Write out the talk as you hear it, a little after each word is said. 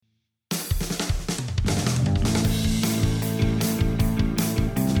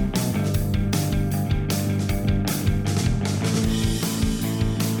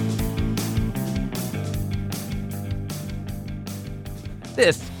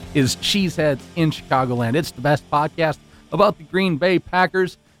This is Cheeseheads in Chicagoland. It's the best podcast about the Green Bay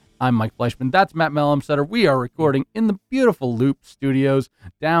Packers. I'm Mike Fleischman. That's Matt Melham-Setter. We are recording in the beautiful Loop Studios,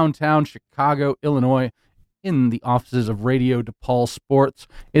 downtown Chicago, Illinois, in the offices of Radio DePaul Sports.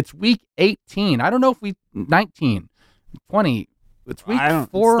 It's week 18. I don't know if 19, 20. It's week 4. It's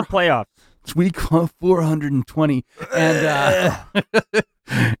the playoffs. It's week 420. And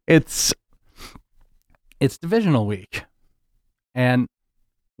it's divisional week. And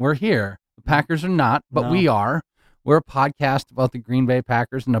we're here. The Packers are not, but we are. We're a podcast about the Green Bay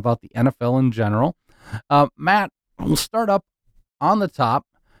Packers and about the NFL in general. Matt, we'll start up on the top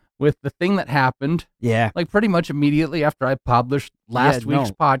with the thing that happened. Yeah. Like pretty much immediately after I published last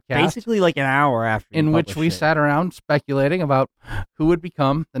week's podcast. Basically like an hour after. In which we sat around speculating about who would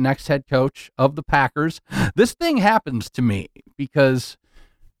become the next head coach of the Packers. This thing happens to me because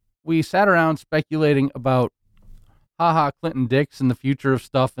we sat around speculating about Clinton Dix and the future of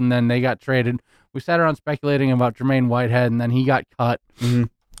stuff, and then they got traded. We sat around speculating about Jermaine Whitehead, and then he got cut.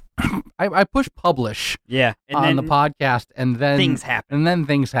 Mm-hmm. I pushed publish on the podcast, and then things happen. And then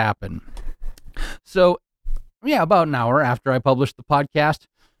things happen. So, about an hour after I published the podcast,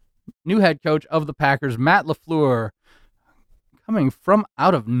 new head coach of the Packers, Matt LaFleur, coming from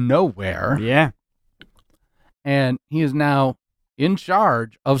out of nowhere. Yeah. And he is now in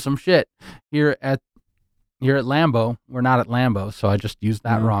charge of some shit here at Lambeau. We're not at Lambeau, so I just used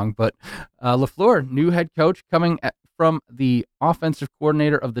that wrong. But LaFleur, new head coach, coming from the offensive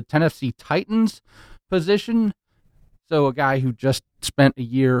coordinator of the Tennessee Titans position. So a guy who just spent a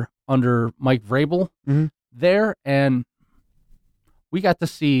year under Mike Vrabel there. And we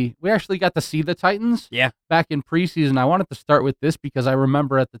actually got to see the Titans back in preseason. I wanted to start with this because I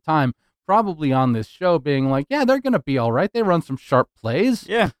remember at the time, probably on this show, being like, they're going to be all right. They run some sharp plays.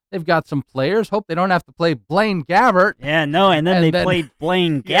 Yeah. They've got some players. Hope they don't have to play Blaine Gabbert. Yeah, no, and then they played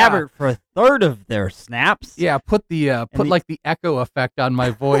Blaine Gabbert for a third of their snaps. Yeah, put the echo effect on my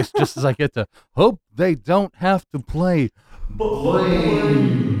voice just as I get to hope they don't have to play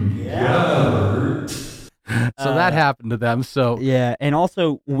Blaine Gabbert. So that happened to them. So yeah, and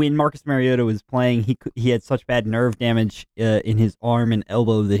also when Marcus Mariota was playing, he had such bad nerve damage in his arm and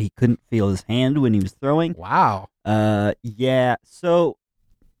elbow that he couldn't feel his hand when he was throwing. Wow. Yeah. So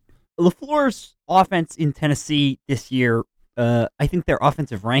LaFleur's offense in Tennessee this year, I think their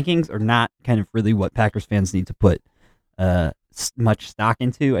offensive rankings are not kind of really what Packers fans need to put much stock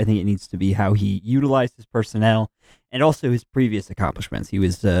into. I think it needs to be how he utilized his personnel and also his previous accomplishments. He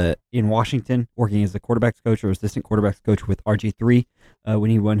was in Washington working as a quarterbacks coach or assistant quarterbacks coach with RG3 when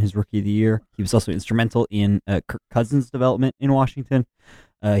he won his Rookie of the Year. He was also instrumental in Kirk Cousins' development in Washington.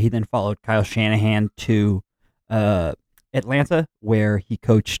 He then followed Kyle Shanahan to Atlanta, where he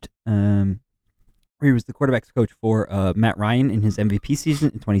coached, where he was the quarterbacks coach for Matt Ryan in his MVP season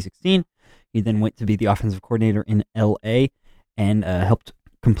in 2016. He then went to be the offensive coordinator in LA and helped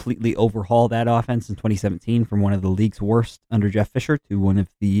completely overhaul that offense in 2017 from one of the league's worst under Jeff Fisher to one of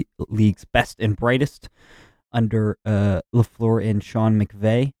the league's best and brightest under LaFleur and Sean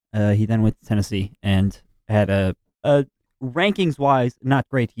McVay. He then went to Tennessee and had a rankings-wise not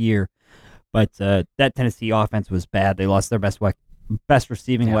great year. But that Tennessee offense was bad. They lost their best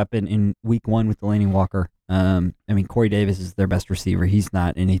receiving weapon in week 1 with Delaney Walker. Corey Davis is their best receiver. He's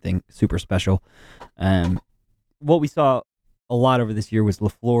not anything super special. What we saw a lot over this year was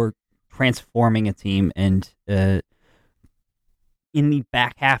LaFleur transforming a team. And in the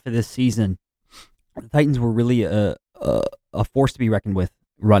back half of this season, the Titans were really a force to be reckoned with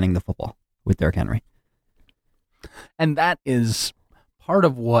running the football with Derrick Henry. And that is part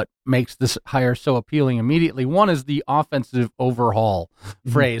of what makes this hire so appealing immediately. One is the offensive overhaul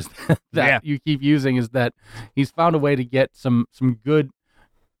phrase that you keep using, is that he's found a way to get some good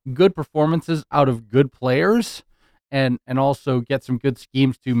performances out of good players and also get some good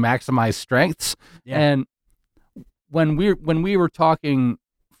schemes to maximize strengths. Yeah. And when we were talking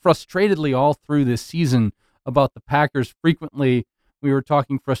frustratedly all through this season about the Packers, frequently we were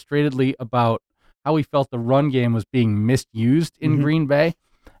talking frustratedly about how we felt the run game was being misused in Green Bay.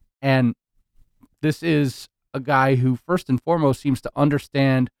 And this is a guy who first and foremost seems to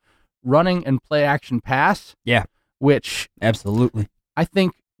understand running and play action pass. Yeah. Which absolutely, I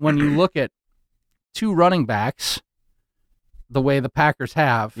think when you look at two running backs the way the Packers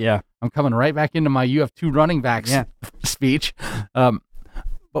have, I'm coming right back into my you have two running backs speech. But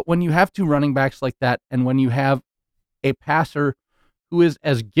when you have two running backs like that, and when you have a passer who is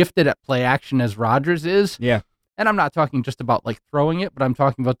as gifted at play action as Rodgers is, and I'm not talking just about like throwing it, but I'm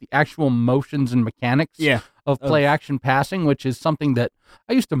talking about the actual motions and mechanics of play action passing, which is something that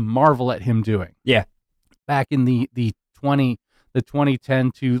I used to marvel at him doing. Yeah. Back in the the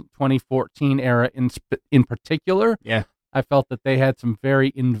 2010 to 2014 era in particular. Yeah. I felt that they had some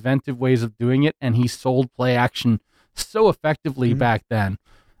very inventive ways of doing it, and he sold play action so effectively back then.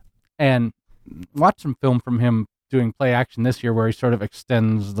 And watch some film from him doing play action this year where he sort of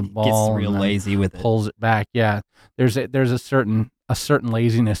extends the ball, gets real and lazy with it, pulls it back. Yeah, there's a certain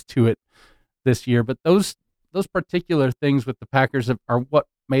laziness to it this year, but those particular things with the Packers are what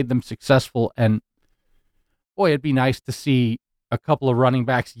made them successful. And boy, it'd be nice to see a couple of running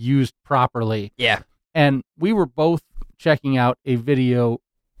backs used properly. Yeah. And we were both checking out a video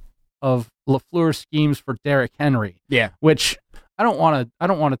of LaFleur's schemes for Derrick Henry. Yeah. Which I don't want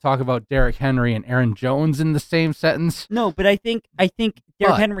to talk about Derrick Henry and Aaron Jones in the same sentence. No, but I think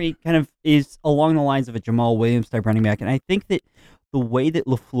Derrick Henry kind of is along the lines of a Jamal Williams type running back, and I think that the way that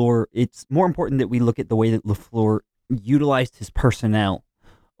LaFleur, it's more important that we look at the way that LaFleur utilized his personnel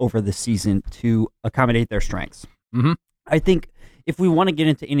over the season to accommodate their strengths. Mm-hmm. I think if we want to get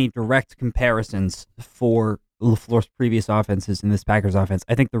into any direct comparisons for LaFleur's previous offenses and this Packers offense,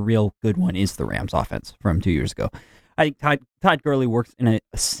 I think the real good one is the Rams offense from 2 years ago. I think Todd Gurley works in a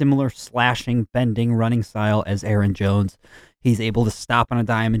similar slashing, bending, running style as Aaron Jones. He's able to stop on a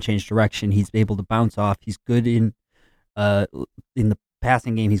dime and change direction. He's able to bounce off. He's good in the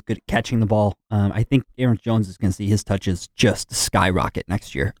passing game. He's good at catching the ball. I think Aaron Jones is going to see his touches just skyrocket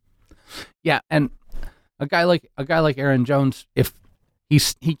next year. Yeah, and a guy like Aaron Jones, if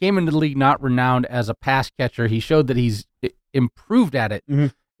he came into the league not renowned as a pass catcher, he showed that he's improved at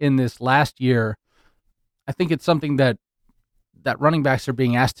it in this last year. I think it's something that running backs are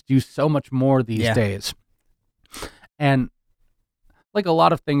being asked to do so much more these days. And like a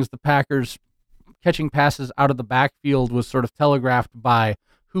lot of things, the Packers catching passes out of the backfield was sort of telegraphed by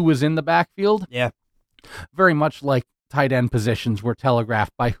who was in the backfield. Yeah. Very much like tight end positions were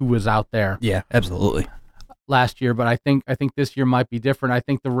telegraphed by who was out there. Yeah, absolutely. Last year, but I think this year might be different. I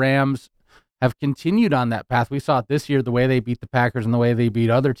think the Rams have continued on that path. We saw it this year, the way they beat the Packers and the way they beat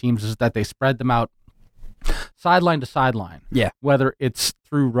other teams is that they spread them out sideline to sideline. Yeah. Whether it's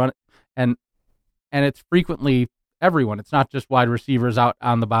through run and it's frequently everyone. It's not just wide receivers out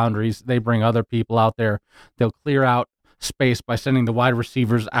on the boundaries. They bring other people out there. They'll clear out space by sending the wide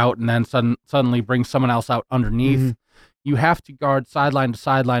receivers out and then suddenly bring someone else out underneath. Mm-hmm. You have to guard sideline to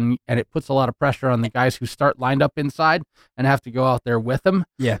sideline, and it puts a lot of pressure on the guys who start lined up inside and have to go out there with them.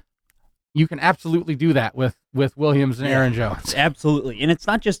 Yeah. You can absolutely do that with Williams and Aaron Jones. Absolutely. And it's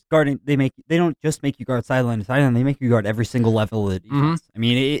not just guarding. They don't just make you guard sideline to sideline. They make you guard every single level of the defense. Mm-hmm. I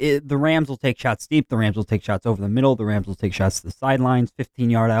mean, the Rams will take shots deep. The Rams will take shots over the middle. The Rams will take shots to the sidelines,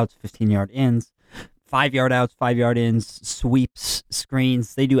 15-yard outs, 15-yard ins, 5-yard outs, 5-yard ins, sweeps,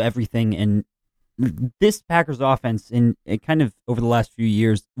 screens. They do everything. And this Packers offense, and it kind of over the last few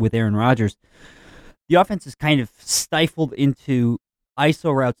years with Aaron Rodgers, the offense is kind of stifled into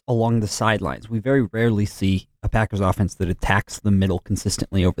ISO routes along the sidelines. We very rarely see a Packers offense that attacks the middle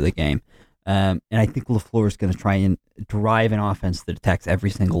consistently over the game. And I think LaFleur is going to try and drive an offense that attacks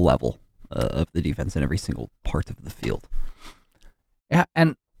every single level of the defense and every single part of the field. Yeah,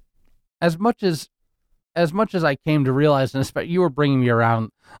 and as much as I came to realize, and especially you were bringing me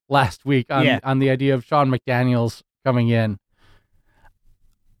around last week on the idea of Sean McDaniels coming in,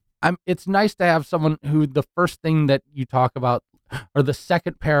 it's nice to have someone who the first thing that you talk about or the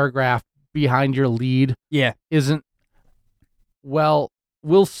second paragraph behind your lead isn't, well,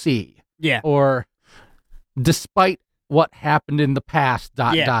 we'll see. Yeah. Or despite what happened in the past, ...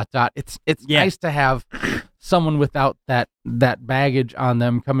 It's nice to have someone without that baggage on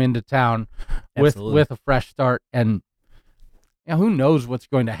them come into town with a fresh start. And who knows what's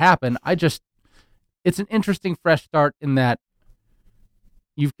going to happen. It's an interesting fresh start in that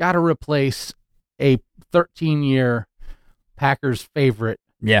you've got to replace a 13-year Packers favorite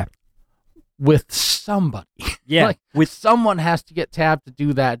with somebody. Yeah. Someone has to get tabbed to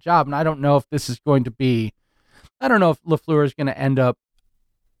do that job. And I don't know if LaFleur is going to end up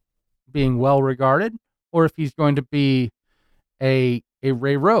being well regarded or if he's going to be a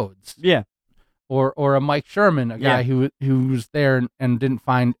Ray Rhodes. Yeah. Or a Mike Sherman, a guy who was there and didn't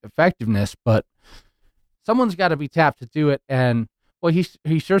find effectiveness, but someone's got to be tapped to do it. And well,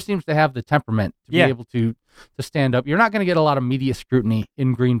 he sure seems to have the temperament to be able to stand up. You're not going to get a lot of media scrutiny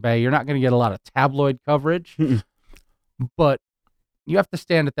in Green Bay. You're not going to get a lot of tabloid coverage, but you have to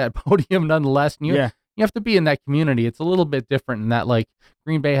stand at that podium nonetheless. And you have to be in that community. It's a little bit different in that, like,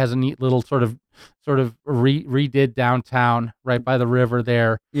 Green Bay has a neat little sort of redid downtown right by the river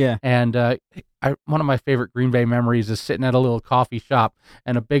there. Yeah. And one of my favorite Green Bay memories is sitting at a little coffee shop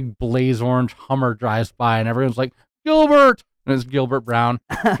and a big blaze orange Hummer drives by and everyone's like, Gilbert, and it's Gilbert Brown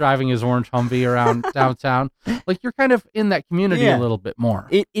driving his orange Humvee around downtown. Like, you're kind of in that community a little bit more.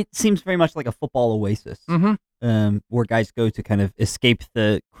 It seems very much like a football oasis, where guys go to kind of escape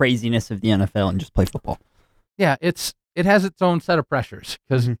the craziness of the NFL and just play football. Yeah, it has its own set of pressures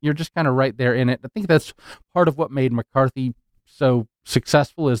because you're just kind of right there in it. I think that's part of what made McCarthy so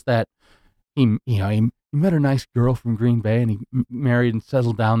successful is that he met a nice girl from Green Bay and he married and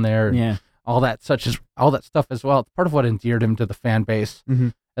settled down there. And all that stuff as well. It's part of what endeared him to the fan base,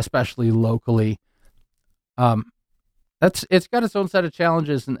 especially locally. It's got its own set of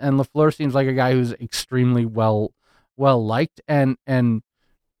challenges, and LaFleur seems like a guy who's extremely well liked and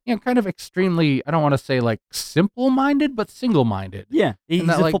kind of extremely, I don't want to say like simple-minded, but single-minded. Yeah, he's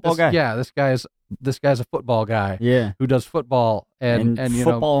a football guy. Yeah, this guy's a football guy. Yeah, who does football and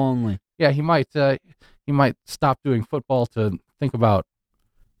football only. Yeah, he might stop doing football to think about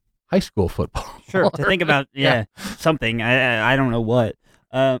high school football. Sure, to think about something. I don't know what.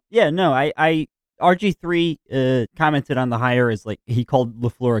 I RG3 commented on the hire as like he called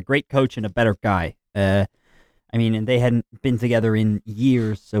LaFleur a great coach and a better guy. And they hadn't been together in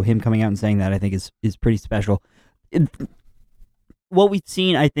years, so him coming out and saying that I think is pretty special. What we've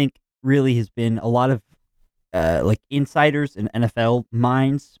seen, I think, really has been a lot of like insiders and NFL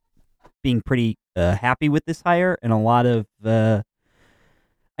minds being pretty happy with this hire, and a lot of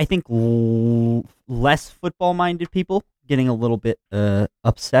I think less football-minded people getting a little bit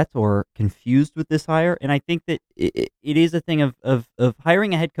upset or confused with this hire. And I think that it is a thing of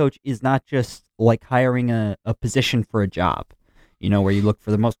hiring a head coach is not just like hiring a position for a job, where you look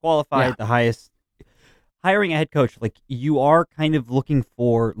for the most qualified, the highest. Hiring a head coach, like you are kind of looking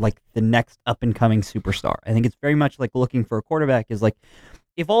for like the next up-and-coming superstar. I think it's very much like looking for a quarterback is like,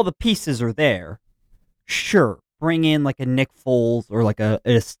 if all the pieces are there, sure, bring in like a Nick Foles or like an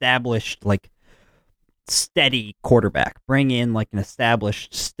established, like steady quarterback. Bring in like an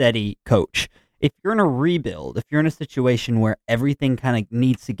established, steady coach. If you're in a rebuild, if you're in a situation where everything kind of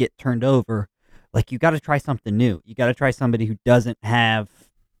needs to get turned over, like you got to try something new. You got to try somebody who doesn't have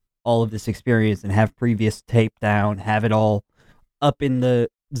all of this experience and have previous tape down, have it all up in the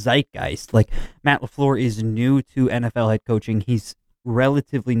zeitgeist. Like Matt LaFleur is new to NFL head coaching. He's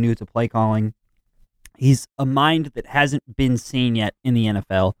relatively new to play calling. He's a mind that hasn't been seen yet in the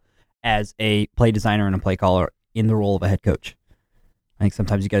NFL as a play designer and a play caller in the role of a head coach. I think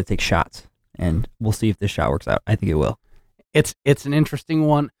sometimes you got to take shots, and we'll see if this shot works out. I think it will. It's an interesting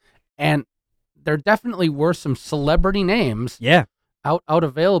one, and there definitely were some celebrity names. Out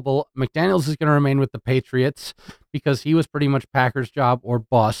available. McDaniels is going to remain with the Patriots because he was pretty much Packers' job or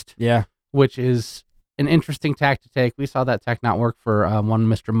bust. Which is an interesting tack to take. We saw that tack not work for one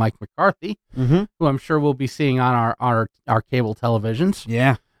Mr. Mike McCarthy, who I'm sure we'll be seeing on our cable televisions.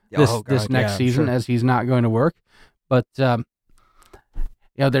 This next season, as he's not going to work. But there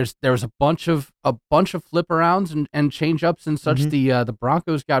was a bunch of flip arounds and change ups and such. The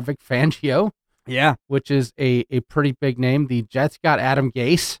Broncos got Vic Fangio. Which is a pretty big name. The Jets got Adam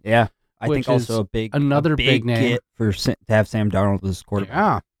Gase. I think also another big name get for to have Sam Darnold as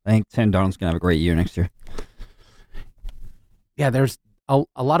quarterback. I think Sam Darnold's gonna have a great year next year. There's a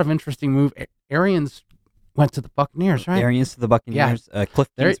lot of interesting move. Arians went to the Buccaneers, right? Arians to the Buccaneers. Cliff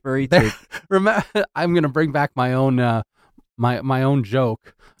Kingsbury. Remember, I'm gonna bring back my own my own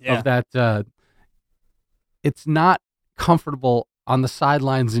joke of that. It's not comfortable on the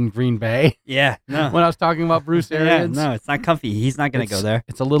sidelines in Green Bay. No. When I was talking about Bruce Arians. No, it's not comfy. He's not going to go there.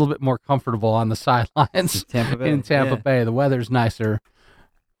 It's a little bit more comfortable on the sidelines in Tampa Bay. The weather's nicer.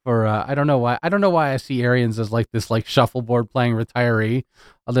 I don't know why I see Arians as like this like shuffleboard playing retiree,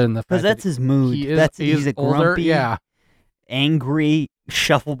 other than the fact because that's his mood. He's a older, grumpy, angry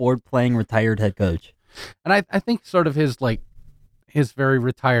shuffleboard playing retired head coach. And I think sort of his very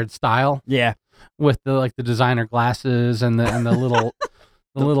retired style. With the designer glasses and the little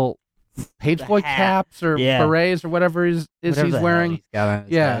little page boy caps or berets or whatever he's wearing. He's got on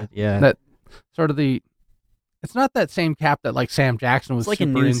his head. That sort of it's not that same cap that like Sam Jackson was like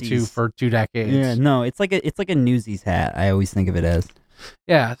super into for 2 decades. It's like a Newsies hat. I always think of it as.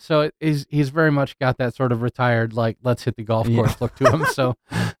 So he's very much got that sort of retired like let's hit the golf course look to him. So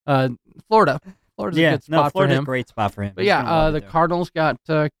Florida's a good spot for him. Florida's a great spot for him. But the Cardinals got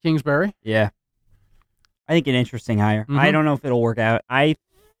Kingsbury. I think an interesting hire. I don't know if it'll work out. I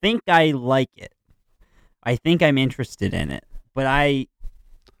think I like it. I think I'm interested in it. But I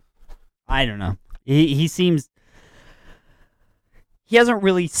don't know. He seems... He hasn't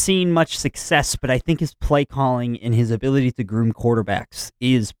really seen much success, but I think his play calling and his ability to groom quarterbacks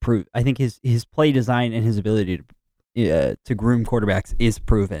is proof. I think his play design and his ability to groom quarterbacks is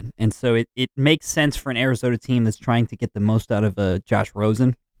proven, and so it makes sense for an Arizona team that's trying to get the most out of Josh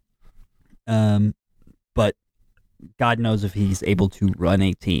Rosen. But God knows if he's able to run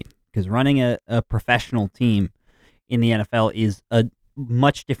a team, because running a professional team in the NFL is a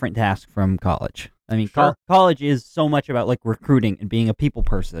much different task from college. I mean, Sure. college is so much about like recruiting and being a people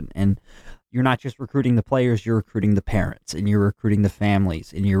person, and you're not just recruiting the players, you're recruiting the parents, and you're recruiting the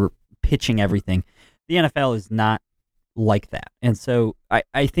families, and you're pitching everything. The NFL is not like that. And so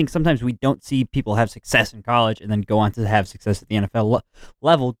I think sometimes we don't see people have success in college and then go on to have success at the NFL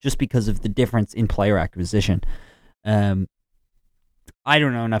level just because of the difference in player acquisition. I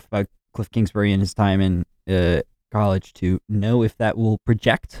don't know enough about Cliff Kingsbury and his time in college to know if that will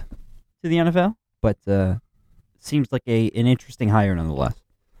project to the NFL, but seems like an interesting hire nonetheless.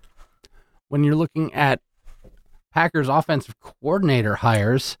 When you're looking at Packers offensive coordinator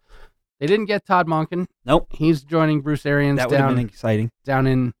hires, they didn't get Todd Monken. Nope. He's joining Bruce Arians That would have been exciting. down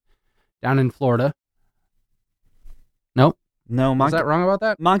in Florida. Nope. No, Is that wrong about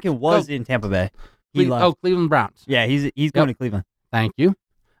that? Monken was in Tampa Bay. He left. Cleveland Browns. Yeah, he's going to Cleveland. Thank you.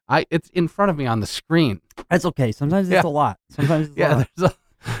 It's in front of me on the screen. That's okay. Sometimes it's a lot. Sometimes it's a lot.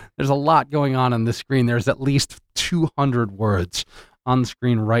 There's a lot going on the screen. There's at least 200 words on the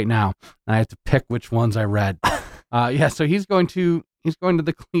screen right now, and I have to pick which ones I read. So he's going to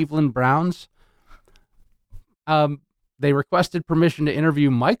the Cleveland Browns. They requested permission to interview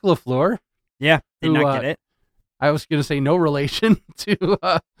Mike LaFleur. Yeah, did who, not get it. I was going to say no relation to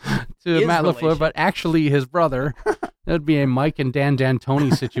Matt LaFleur, but actually his brother. That would be a Mike and Dan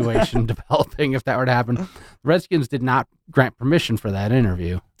D'Antoni situation developing if that were to happen. The Redskins did not grant permission for that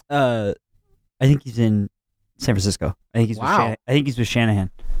interview. I think he's in San Francisco. I think he's with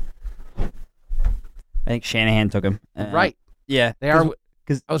Shanahan. I think Shanahan took him. Right. Yeah, they are.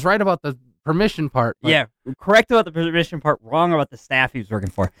 Because I was right about the permission part. Yeah, correct about the permission part. Wrong about the staff he was working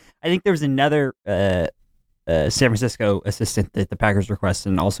for. I think there was another San Francisco assistant that the Packers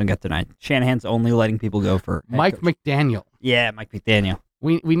requested and also got denied. Shanahan's only letting people go for Mike McDaniel. Yeah, Mike McDaniel.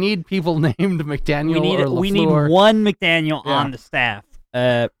 We need people named McDaniel or LaFleur. We need one McDaniel on the staff.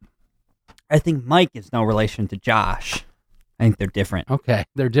 I think Mike is no relation to Josh. I think they're different. Okay,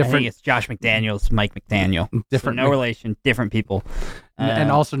 they're different. I think it's Josh McDaniels, Mike McDaniel. Different. So no relation, different people.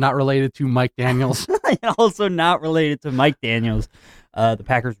 And also not related to Mike Daniels. And also not related to Mike Daniels, the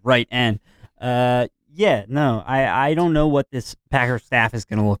Packers' right end. I don't know what this Packers staff is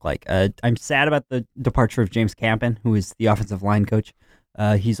going to look like. I'm sad about the departure of James Campen, who is the offensive line coach.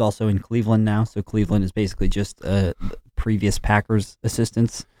 He's also in Cleveland now, so Cleveland is basically just previous Packers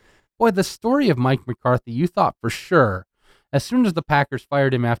assistants. Boy, the story of Mike McCarthy, you thought for sure, as soon as the Packers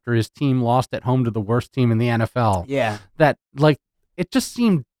fired him after his team lost at home to the worst team in the NFL, that it just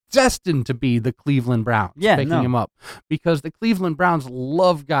seemed destined to be the Cleveland Browns picking him up, because the Cleveland Browns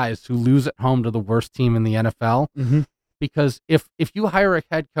love guys who lose at home to the worst team in the NFL. Mm-hmm. Because if you hire a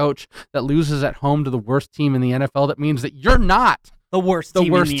head coach that loses at home to the worst team in the NFL, that means that you're not the worst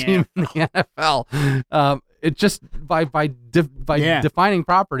team in the NFL. It just by defining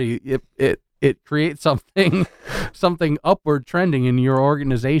property, it creates something upward trending in your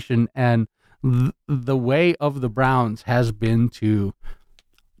organization, and the way of the Browns has been to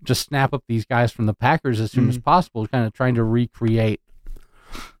just snap up these guys from the Packers as soon as possible, kind of trying to recreate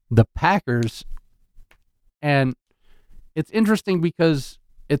the Packers. And it's interesting because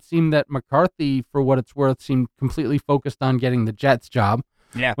it seemed that McCarthy, for what it's worth, seemed completely focused on getting the Jets job,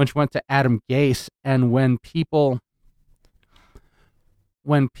 which went to Adam Gase. And when people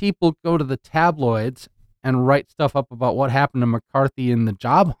go to the tabloids and write stuff up about what happened to McCarthy in the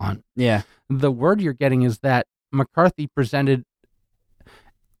job hunt, the word you're getting is that McCarthy presented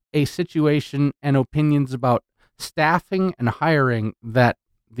a situation and opinions about staffing and hiring that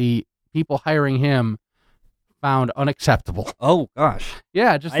the people hiring him found unacceptable. Oh, gosh.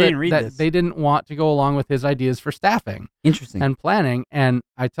 Yeah, just didn't read this. They didn't want to go along with his ideas for staffing. Interesting. And planning. And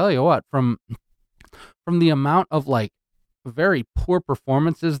I tell you what, from the amount of very poor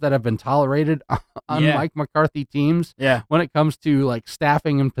performances that have been tolerated on Mike McCarthy teams when it comes to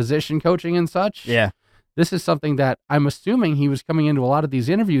staffing and position coaching and such. This is something that I'm assuming he was coming into a lot of these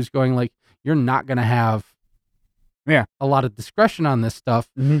interviews going you're not going to have a lot of discretion on this stuff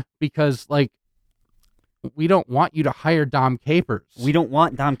because we don't want you to hire Dom Capers. We don't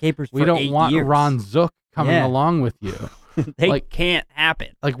want Dom Capers for 8 years. We don't want Ron Zook coming along with you. They can't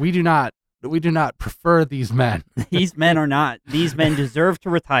happen. We do not prefer these men. These men deserve to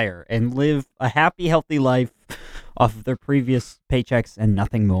retire and live a happy, healthy life off of their previous paychecks and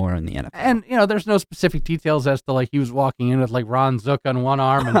nothing more in the NFL. And, there's no specific details as to, like, he was walking in with, like, Ron Zook on one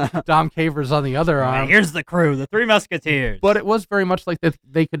arm and Dom Capers on the other arm. Here's the crew, the Three Musketeers. But it was very much like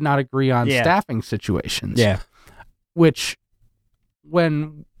they could not agree on staffing situations. Yeah. Which,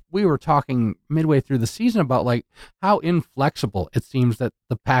 when we were talking midway through the season about, like, how inflexible it seems that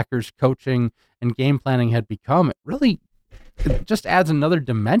the Packers coaching and game planning had become, it just adds another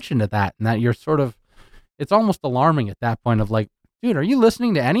dimension to that, and that you're sort of, it's almost alarming at that point of, like, dude, are you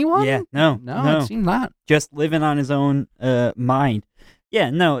listening to anyone? Yeah, no, it seems not. Just living on his own mind. Yeah,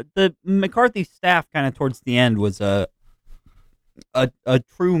 no, the McCarthy staff kind of towards the end was a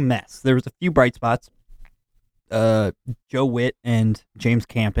true mess. There was a few bright spots. Joe Witt and James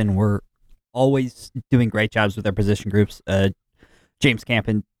Campen were always doing great jobs with their position groups. James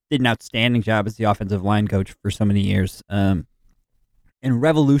Campen did an outstanding job as the offensive line coach for so many years, and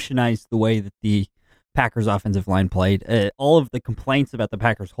revolutionized the way that the Packers offensive line played. All of the complaints about the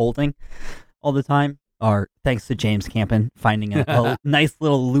Packers holding all the time are thanks to James Campen finding a nice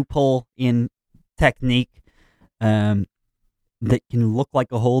little loophole in technique that can look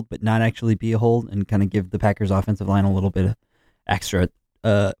like a hold but not actually be a hold, and kind of give the Packers offensive line a little bit of extra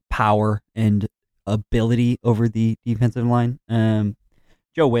power and ability over the defensive line.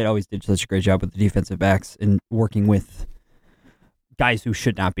 Joe Witt always did such a great job with the defensive backs and working with guys who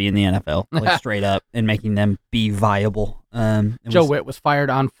should not be in the NFL, like straight up, and making them be viable. Joe Witt was fired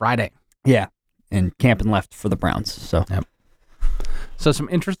on Friday. Yeah, and Campen left for the Browns. So, So some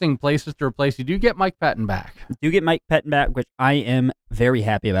interesting places to replace. You do get Mike Pettin back. Do get Mike Pettin back, which I am very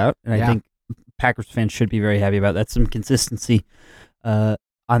happy about, and I think Packers fans should be very happy about. That's some consistency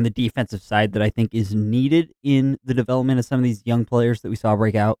on the defensive side that I think is needed in the development of some of these young players that we saw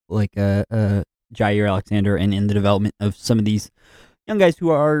break out, like Jair Alexander, and in the development of some of these young guys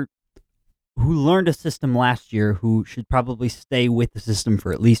who learned a system last year, who should probably stay with the system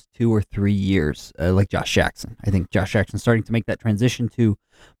for at least 2 or 3 years, like Josh Jackson. I think Josh Jackson's starting to make that transition to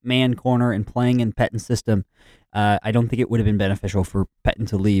man corner and playing in Pettin's system. I don't think it would have been beneficial for Pettin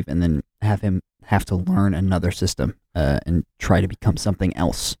to leave and then have him have to learn another system and try to become something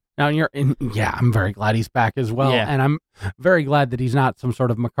else. Now I'm very glad he's back as well, and I'm very glad that he's not some sort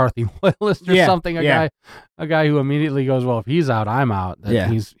of McCarthy loyalist or something. A guy who immediately goes, well, if he's out, I'm out. That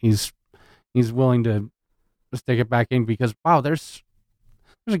he's willing to stick it back in, because there's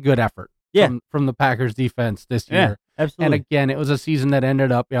a good effort from the Packers defense this year. Absolutely. And again, it was a season that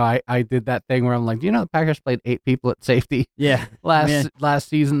ended up, I did that thing where I'm like, the Packers played 8 people at safety. Yeah. Last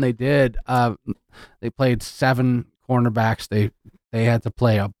season they did. They played 7 cornerbacks. They had to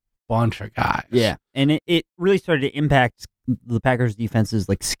play a bunch of guys. Yeah. And it really started to impact the Packers defense's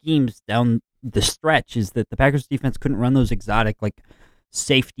like schemes down the stretch, is that the Packers defense couldn't run those exotic like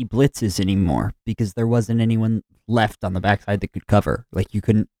safety blitzes anymore because there wasn't anyone left on the backside that could cover. Like you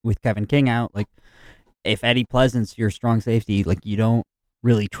couldn't, with Kevin King out, like if Eddie Pleasant's your strong safety, like you don't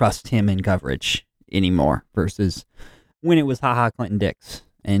really trust him in coverage anymore versus when it was Clinton Dix.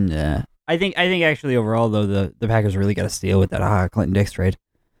 And I think actually overall though the Packers really got a steal with that Clinton Dix trade.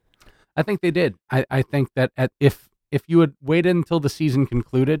 I think they did. I think that if you had waited until the season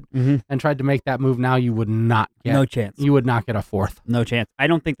concluded and tried to make that move now, you would not get no chance. You would not get a 4th. No chance. I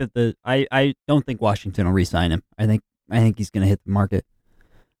don't think that I don't think Washington will re-sign him. I think he's going to hit the market,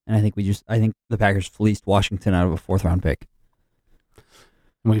 and I think the Packers fleeced Washington out of a 4th round pick.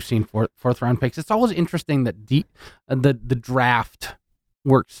 We've seen fourth round picks. It's always interesting that the draft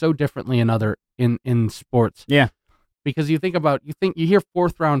works so differently in sports. Yeah, because you hear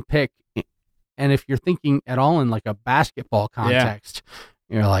 4th round pick. And if you're thinking at all in like a basketball context,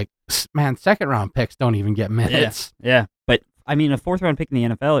 you're like, man, 2nd round picks don't even get minutes. Yeah. But I mean, a 4th round pick in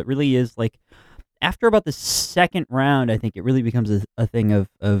the NFL, it really is like after about the 2nd round, I think it really becomes a thing of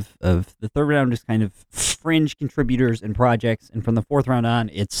the 3rd round is kind of fringe contributors and projects. And from the 4th round on,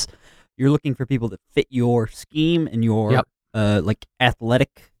 you're looking for people that fit your scheme and your like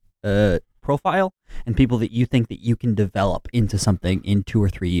athletic profile, and people that you think that you can develop into something in 2 or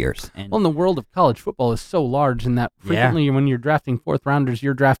 3 years. And the world of college football is so large in that frequently when you're drafting 4th rounders,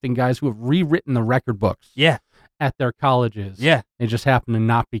 you're drafting guys who have rewritten the record books at their colleges. Yeah. They just happen to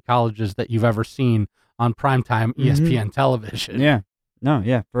not be colleges that you've ever seen on primetime ESPN television. Yeah. No,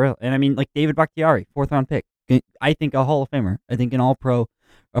 yeah, for real. And I mean, like David Bakhtiari, 4th round pick. I think a Hall of Famer. I think an All-Pro,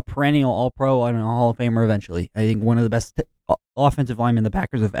 a perennial All-Pro and a Hall of Famer eventually. I think one of the best offensive linemen the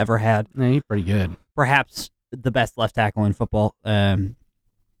Packers have ever had. Yeah, he's pretty good. Perhaps the best left tackle in football. 4th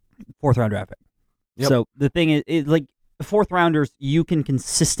round draft pick. Yep. So the thing is like 4th rounders, you can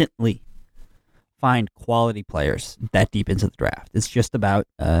consistently find quality players that deep into the draft. It's just about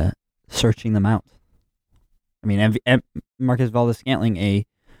searching them out. I mean, Marquez Valdez-Scantling, a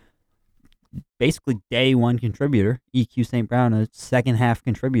basically day one contributor. EQ St. Brown, a second half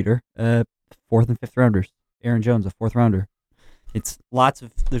contributor. Fourth and fifth rounders. Aaron Jones, a fourth rounder. There's lots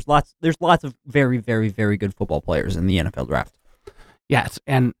of very, very, very good football players in the NFL draft. Yes,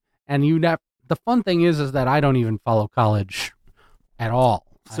 and the fun thing is that I don't even follow college at all.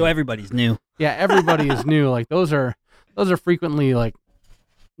 So everybody's new. Yeah, everybody is new. Like those are frequently like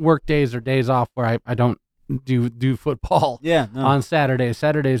work days or days off where I don't do football. Yeah, no. On Saturdays.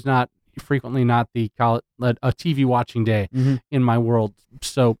 Saturday's not frequently not the college a TV watching day in my world.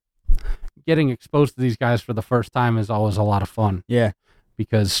 So getting exposed to these guys for the first time is always a lot of fun. Yeah,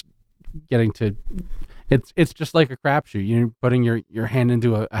 because getting to it's just like a crapshoot. You're putting your hand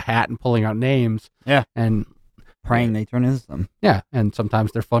into a hat and pulling out names. Yeah, and praying they turn into them. Yeah, and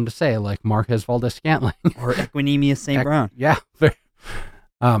sometimes they're fun to say, like Marquez Valdez-Scantling or Equanimeous St. Brown. Yeah,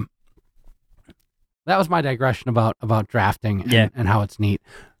 that was my digression about drafting and how it's neat.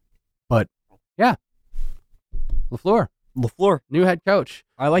 But yeah, LaFleur, new head coach.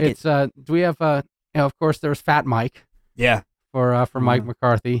 I like it. Do we have of course there's Fat Mike. Yeah, for Mike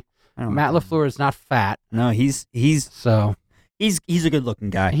McCarthy. Matt LaFleur is not fat. No, he's a good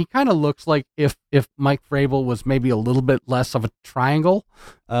looking guy. He kind of looks like if Mike Vrabel was maybe a little bit less of a triangle.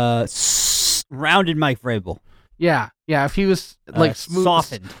 Rounded Mike Vrabel. Yeah. If he was like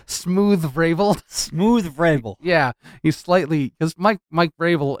softened, smooth Vrabel. Yeah, he's slightly because Mike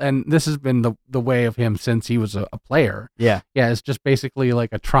Vrabel, and this has been the way of him since he was a player. Yeah, it's just basically like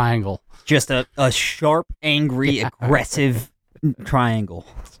a triangle, just a sharp, angry, aggressive triangle.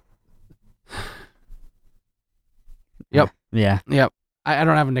 Yep. Yeah. Yep. I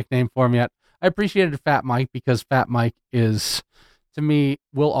don't have a nickname for him yet. I appreciated Fat Mike because Fat Mike is, to me,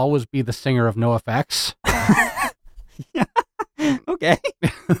 will always be the singer of NoFX. Okay.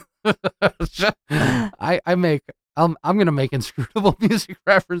 I'm gonna make inscrutable music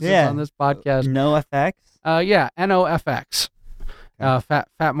references on this podcast. NoFX. Yeah, NoFX.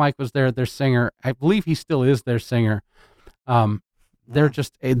 Fat Mike was their singer. I believe he still is their singer. They're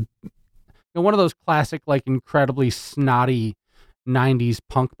just one of those classic, like incredibly snotty 90s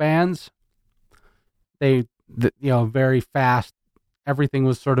punk bands. They very fast. Everything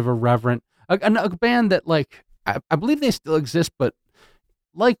was sort of irreverent. A band that, like, I believe they still exist, but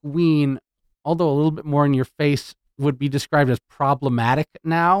like Ween, although a little bit more in your face, would be described as problematic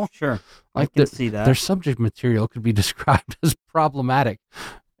now. Sure. Like I can see that. Their subject material could be described as problematic.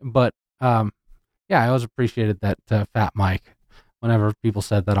 But, yeah, I always appreciated that Fat Mike. Whenever people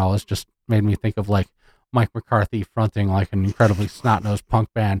said that, always just made me think of, like, Mike McCarthy fronting, like, an incredibly snot-nosed punk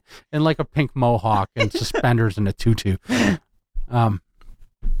band in, like, a pink mohawk and suspenders and a tutu. I'm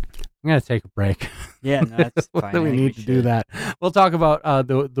going to take a break. Yeah, no, that's fine. We need to do that. We'll talk about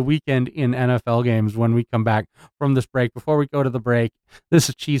the weekend in NFL games when we come back from this break. Before we go to the break, this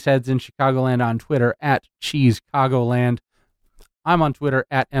is Cheeseheads in Chicagoland on Twitter at CheeseCagoland. I'm on Twitter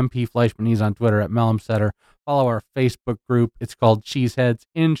at MP Fleischman. He's on Twitter at Melumsetter. Follow our Facebook group. It's called Cheeseheads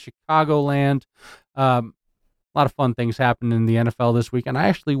in Chicagoland. A lot of fun things happened in the NFL this week, and I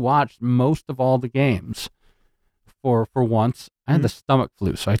actually watched most of all the games for once. I had the stomach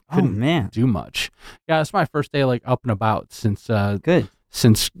flu, so I couldn't do much. Yeah, it's my first day like up and about since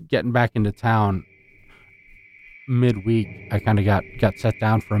getting back into town midweek. I kind of got set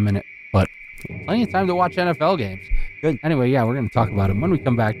down for a minute, but plenty of time to watch NFL games. Good. Anyway, yeah, we're going to talk about it when we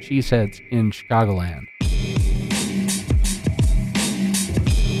come back. Cheeseheads in Chicagoland.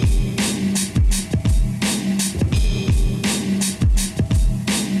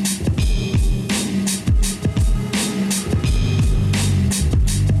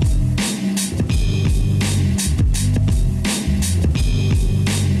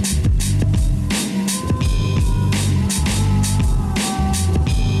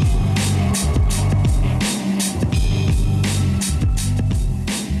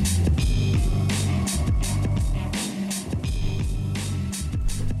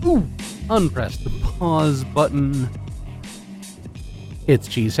 Unpress the pause button. It's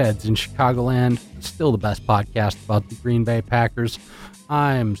Cheeseheads in Chicagoland. Still the best podcast about the Green Bay Packers.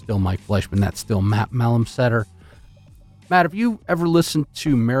 I'm still Mike Fleischman. That's still Matt Melumsetter. Matt, have you ever listened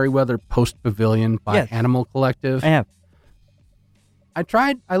to Merriweather Post Pavilion by Animal Collective? I have.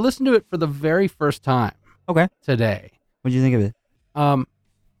 I listened to it for the very first time. Okay. Today. What did you think of it?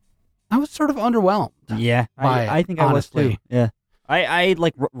 I was sort of underwhelmed. Yeah. I think I was too. Yeah. I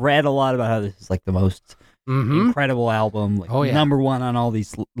read a lot about how this is like the most incredible album, like number one on all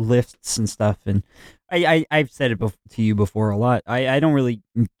these lists and stuff. And I've said it to you before a lot. I don't really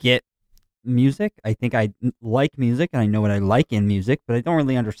get music. I think I like music and I know what I like in music, but I don't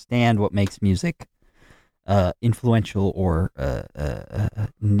really understand what makes music. influential or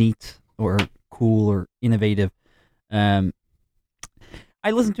neat or cool or innovative. I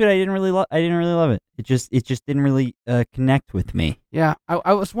listened to it. I didn't really love it. It just didn't really connect with me. Yeah,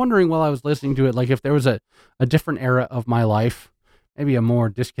 I was wondering while I was listening to it, like if there was a different era of my life, maybe a more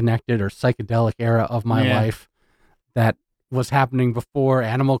disconnected or psychedelic era of my life that was happening before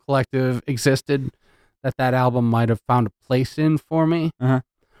Animal Collective existed, that album might have found a place in for me. Uh-huh.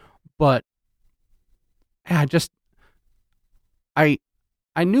 But yeah,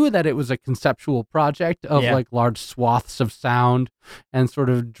 I knew that it was a conceptual project of like large swaths of sound and sort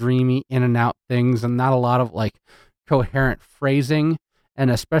of dreamy in and out things, and not a lot of like coherent phrasing,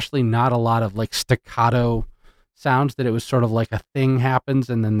 and especially not a lot of like staccato sounds, that it was sort of like a thing happens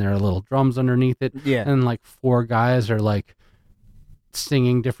and then there are little drums underneath it. Yeah. And like four guys are like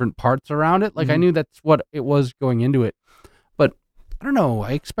singing different parts around it. Like I knew that's what it was going into it. But I don't know,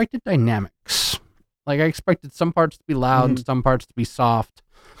 I expected dynamics. Like I expected some parts to be loud and some parts to be soft,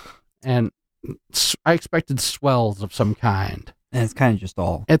 and I expected swells of some kind. And it's kind of just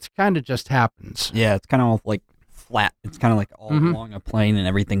all. It's kind of just happens. Yeah, it's kind of all like flat. It's kind of like all along a plane, and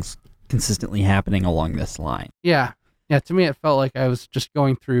everything's consistently happening along this line. Yeah. To me, it felt like I was just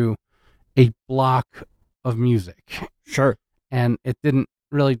going through a block of music. Sure. And it didn't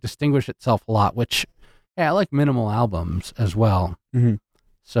really distinguish itself a lot. Which, I like minimal albums as well. Mm-hmm.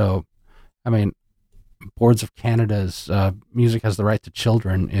 So, I mean, Boards of Canada's Music Has the Right to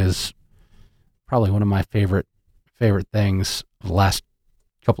Children is probably one of my favorite things of the last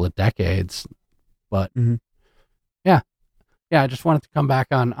couple of decades. But yeah, I just wanted to come back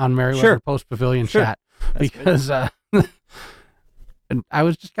on Merriweather Post Pavilion Chat because and I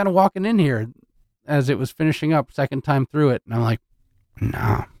was just kind of walking in here as it was finishing up, second time through it, and I'm like,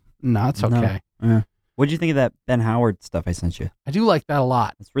 no, it's okay. No. What did you think of that Ben Howard stuff I sent you? I do like that a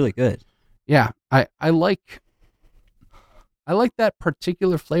lot. It's really good. Yeah, I like that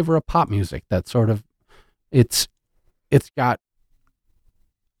particular flavor of pop music. That sort of, it's got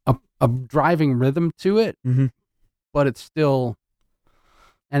a driving rhythm to it, but it's still,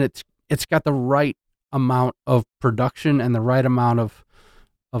 and it's got the right amount of production and the right amount of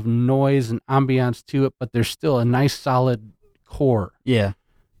noise and ambiance to it, but there's still a nice solid core. Yeah.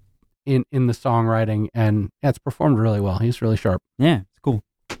 In the songwriting, and it's performed really well. He's really sharp. Yeah, it's cool.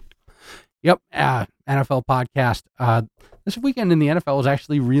 Yep, NFL podcast. This weekend in the NFL was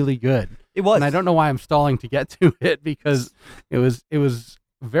actually really good. It was, and I don't know why I'm stalling to get to it because it was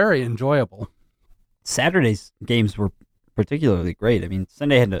very enjoyable. Saturday's games were particularly great. I mean,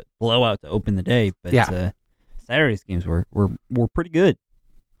 Sunday had a blowout to open the day, but Saturday's games were pretty good.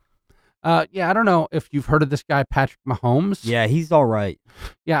 I don't know if you've heard of this guy Patrick Mahomes. Yeah, he's all right.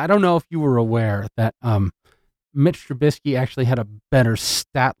 Yeah, I don't know if you were aware that Mitch Trubisky actually had a better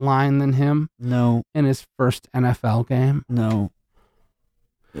stat line than him. No. In his first NFL game. No.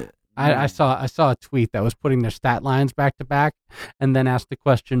 I saw a tweet that was putting their stat lines back to back, and then asked the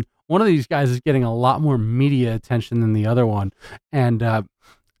question: one of these guys is getting a lot more media attention than the other one, and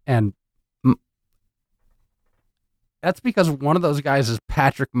that's because one of those guys is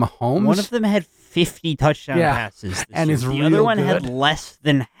Patrick Mahomes. One of them had 50 touchdown passes, and year. The other one had less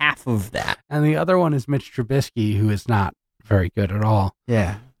than half of that. And the other one is Mitch Trubisky, who is not very good at all.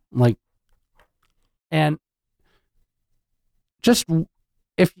 Yeah. And just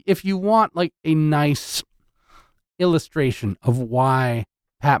if you want like a nice illustration of why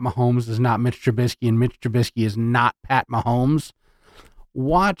Pat Mahomes is not Mitch Trubisky and Mitch Trubisky is not Pat Mahomes,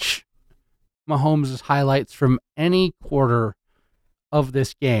 watch Mahomes' highlights from any quarter of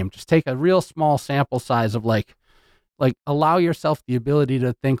this game. Just take a real small sample size of like allow yourself the ability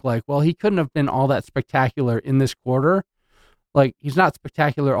to think like, well, he couldn't have been all that spectacular in this quarter. Like, he's not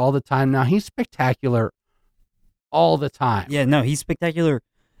spectacular all the time. Now he's spectacular all the time. Yeah, no, he's spectacular.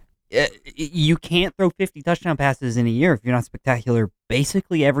 You can't throw 50 touchdown passes in a year if you're not spectacular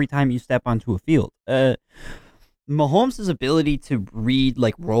basically every time you step onto a field. Mahomes' ability to read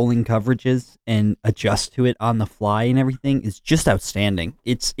like rolling coverages and adjust to it on the fly and everything is just outstanding.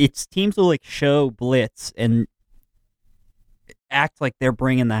 It's teams will like show blitz and act like they're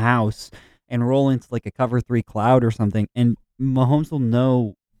bringing the house and roll into like a cover 3 cloud or something, and Mahomes will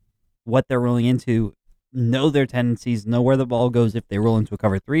know what they're rolling into, know their tendencies, know where the ball goes if they roll into a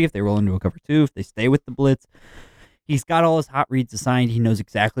cover 3, if they roll into a cover 2, if they stay with the blitz. He's got all his hot reads assigned. He knows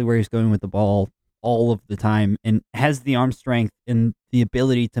exactly where he's going with the ball all of the time, and has the arm strength and the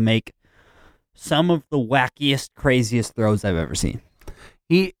ability to make some of the wackiest, craziest throws I've ever seen.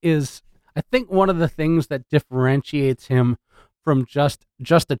 He is, I think, one of the things that differentiates him from just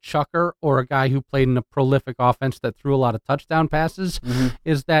a chucker or a guy who played in a prolific offense that threw a lot of touchdown passes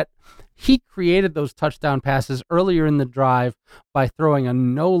is that he created those touchdown passes earlier in the drive by throwing a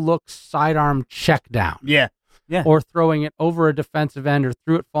no-look sidearm check down. Yeah. Or throwing it over a defensive end, or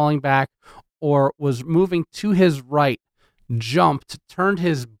threw it falling back, or was moving to his right, jumped, turned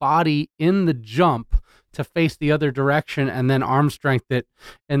his body in the jump to face the other direction, and then arm strength it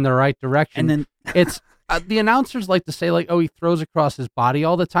in the right direction. And then it's the announcers like to say, like, oh, he throws across his body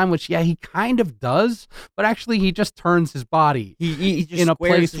all the time, which, yeah, he kind of does, but actually he just turns his body he just in a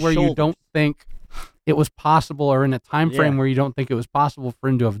place where shoulders. you don't think it was possible, or in a time frame where you don't think it was possible for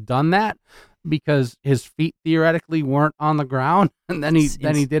him to have done that, because his feet theoretically weren't on the ground, and then he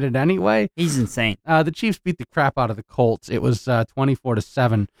did it anyway. He's insane. The Chiefs beat the crap out of the Colts. It was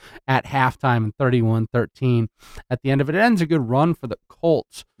 24-7 at halftime and 31-13 at the end of it. It ends a good run for the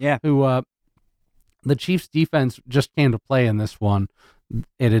Colts. Yeah. Who the Chiefs defense just came to play in this one.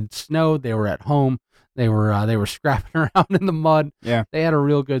 It had snowed. They were at home. They were scrapping around in the mud. Yeah. They had a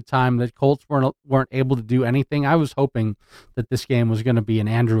real good time. The Colts weren't able to do anything. I was hoping that this game was going to be an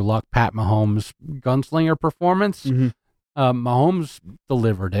Andrew Luck, Pat Mahomes gunslinger performance. Mahomes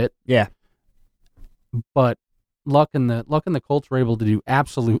delivered it. Yeah. But Luck and the Colts were able to do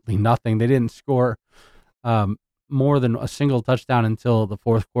absolutely nothing. They didn't score more than a single touchdown until the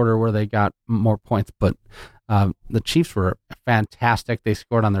fourth quarter, where they got more points. But the Chiefs were fantastic. They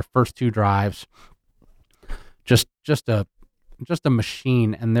scored on their first two drives. Just a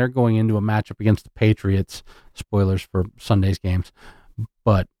machine, and they're going into a matchup against the Patriots. Spoilers for Sunday's games,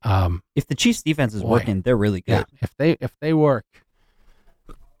 but if the Chiefs defense is working, they're really good. Yeah, if they work,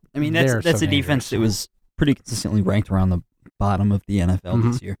 I mean that's a defense that was pretty consistently ranked around the bottom of the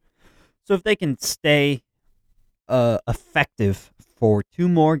NFL this year. So if they can stay effective for 2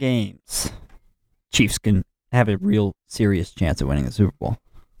 more games, Chiefs can have a real serious chance at winning the Super Bowl.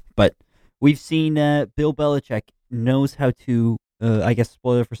 But we've seen Bill Belichick knows how to, I guess,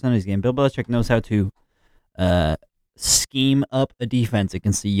 spoiler for Sunday's game, Bill Belichick knows how to scheme up a defense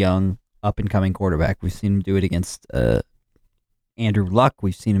against a young, up-and-coming quarterback. We've seen him do it against Andrew Luck.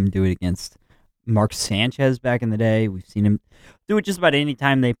 We've seen him do it against Mark Sanchez back in the day. We've seen him do it just about any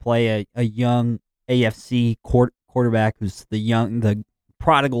time they play a young AFC quarterback who's the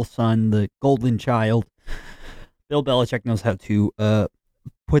prodigal son, the golden child. Bill Belichick knows how to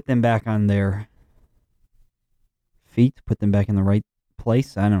put them back on their feet, put them back in the right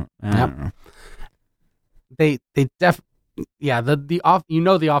place. I don't know. They definitely. Yeah, the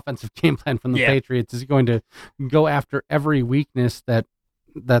offensive game plan from the Patriots is going to go after every weakness that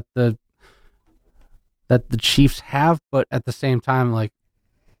the Chiefs have, but at the same time, like,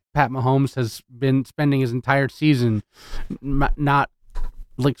 Pat Mahomes has been spending his entire season not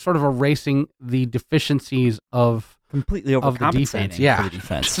like sort of erasing the deficiencies of completely overcompensating the defense. Yeah, for the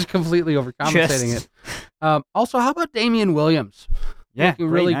defense. Just completely overcompensating it. Also, how about Damian Williams? Looking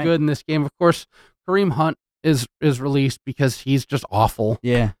really good in this game. Of course, Kareem Hunt is released because he's just awful.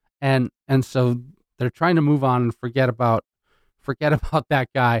 Yeah. And so they're trying to move on and forget about that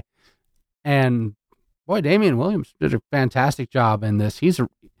guy. And boy, Damian Williams did a fantastic job in this.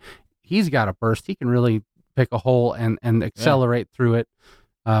 He's got a burst. He can really pick a hole and accelerate through it.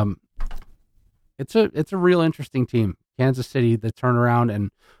 It's a real interesting team. Kansas City, the turnaround,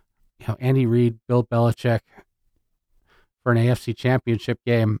 and Andy Reid, Bill Belichick for an AFC Championship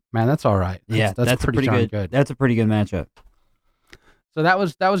game. Man, that's all right. That's pretty good. That's a pretty good matchup. So that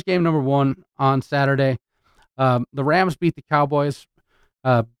was game number 1 on Saturday. The Rams beat the Cowboys.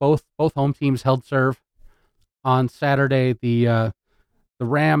 Both home teams held serve on Saturday. The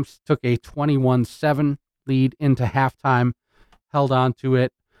Rams took a 21-7 lead into halftime, held on to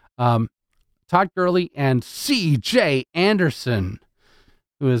it. Todd Gurley and C.J. Anderson,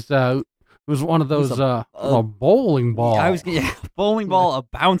 who was one of those a bowling ball. Bowling ball, a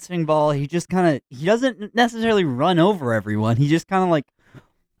bouncing ball. He just he doesn't necessarily run over everyone. He just kind of like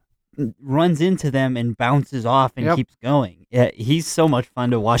runs into them and bounces off and keeps going. Yeah, he's so much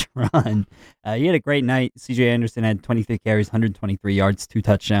fun to watch run. He had a great night. C.J. Anderson had 23 carries, 123 yards, 2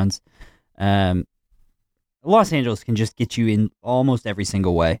 touchdowns. Los Angeles can just get you in almost every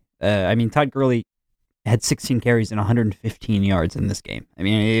single way. I mean, Todd Gurley had 16 carries and 115 yards in this game. I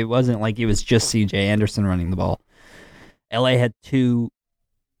mean, it wasn't like it was just C.J. Anderson running the ball. L.A. had 2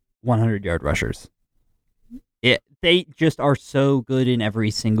 100-yard rushers. They just are so good in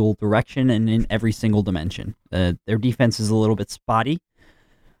every single direction and in every single dimension. Their defense is a little bit spotty,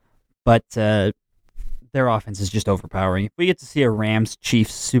 but their offense is just overpowering. If we get to see a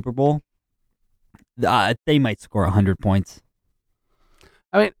Rams-Chiefs Super Bowl, they might score 100 points.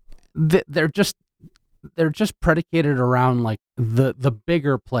 I mean, they're just they're just predicated around like the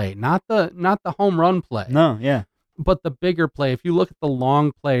bigger play, not the home run play. No, yeah. But the bigger play. If you look at the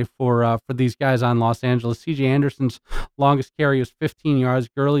long play for these guys on Los Angeles, C.J. Anderson's longest carry was 15 yards.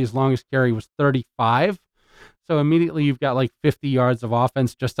 Gurley's longest carry was 35. So immediately you've got like 50 yards of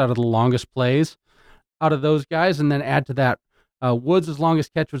offense just out of the longest plays out of those guys. And then add to that, Woods'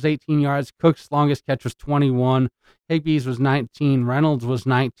 longest catch was 18 yards. Cook's longest catch was 21. Higbee's was 19. Reynolds was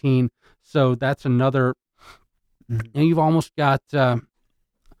 19. So that's another. And you've almost got,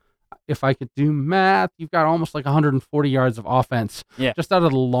 if I could do math, you've got almost like 140 yards of offense just out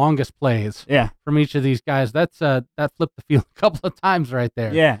of the longest plays from each of these guys. That flipped the field a couple of times right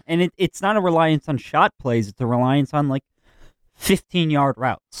there. Yeah, and it's not a reliance on shot plays. It's a reliance on like 15-yard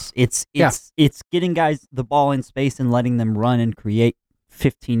routes. It's getting guys the ball in space and letting them run and create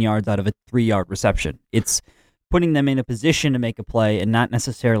 15 yards out of a 3-yard reception. It's putting them in a position to make a play and not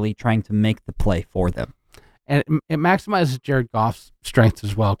necessarily trying to make the play for them. And it maximizes Jared Goff's strengths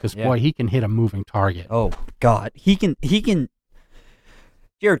as well, because boy, he can hit a moving target. Oh God, he can.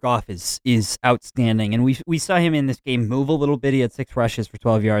 Jared Goff is outstanding, and we saw him in this game move a little bit. He had 6 rushes for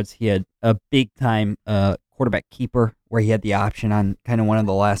 12 yards. He had a big time quarterback keeper where he had the option on kind of one of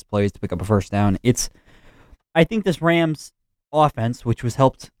the last plays to pick up a first down. I think this Rams offense, which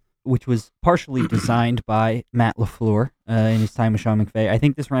was partially designed by Matt LaFleur in his time with Sean McVay. I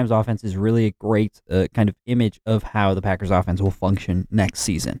think this Rams offense is really a great kind of image of how the Packers offense will function next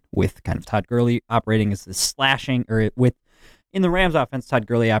season, with kind of Todd Gurley operating as this slashing, in the Rams offense, Todd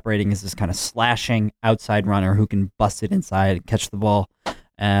Gurley operating as this kind of slashing outside runner who can bust it inside and catch the ball,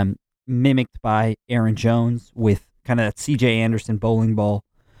 mimicked by Aaron Jones with kind of that C.J. Anderson bowling ball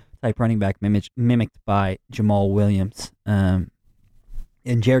type running back mimicked by Jamal Williams. And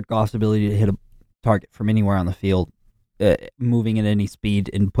Jared Goff's ability to hit a target from anywhere on the field, moving at any speed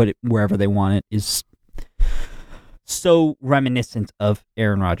and put it wherever they want it, is so reminiscent of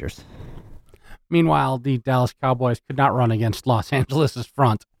Aaron Rodgers. Meanwhile, the Dallas Cowboys could not run against Los Angeles'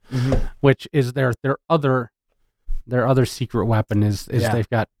 front, which is their other secret weapon is they've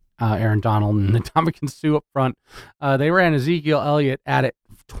got Aaron Donald and Ndamukong Suh up front. They ran Ezekiel Elliott at it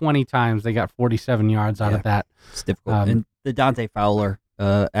 20 times. They got 47 yards out of that. It's difficult. And the Dante Fowler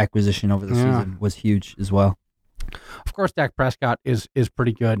acquisition over the season was huge as well. Of course, Dak Prescott is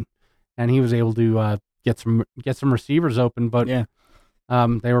pretty good, and he was able to get some receivers open, but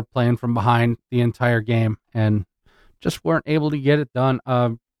they were playing from behind the entire game and just weren't able to get it done.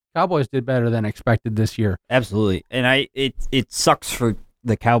 Cowboys did better than expected this year. Absolutely, and it sucks for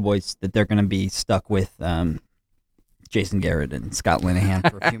the Cowboys that they're going to be stuck with Jason Garrett and Scott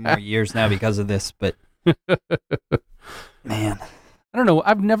Linehan for a few more years now because of this, but man. I don't know.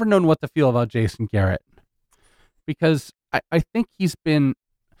 I've never known what to feel about Jason Garrett, because I think he's been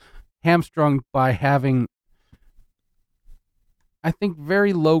hamstrung by having, I think,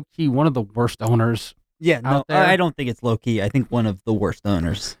 very low-key, one of the worst owners out there. I don't think it's low-key. I think one of the worst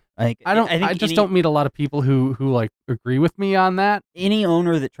owners. I don't meet a lot of people who like agree with me on that. Any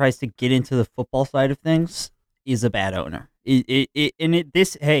owner that tries to get into the football side of things is a bad owner.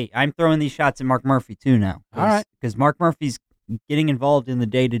 I'm throwing these shots at Mark Murphy too now. All right. Because Mark Murphy's getting involved in the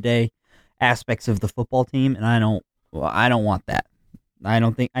day-to-day aspects of the football team, and I don't want that. I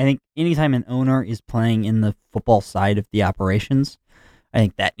think anytime an owner is playing in the football side of the operations, I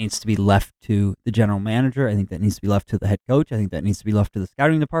think that needs to be left to the general manager. I think that needs to be left to the head coach. I think that needs to be left to the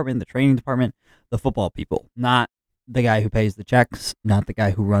scouting department, the training department, the football people, not the guy who pays the checks, not the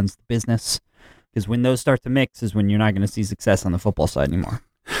guy who runs the business. Because when those start to mix is when you're not going to see success on the football side anymore.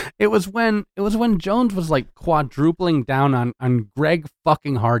 It was when Jones was like quadrupling down on Greg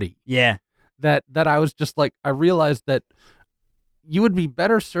fucking Hardy. Yeah. That I was just like, I realized that you would be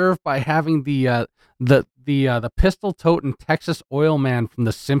better served by having the pistol toting Texas oil man from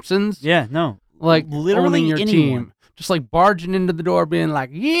The Simpsons. Yeah, no. Like literally owning your anyone. team. Just like barging into the door being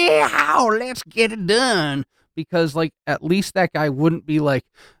like, yeah, let's get it done. Because like at least that guy wouldn't be like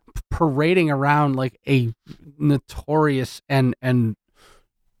parading around like a notorious and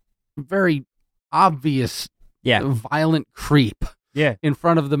very obvious violent creep in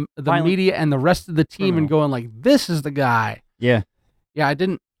front of the media and the rest of the team and going like, this is the guy.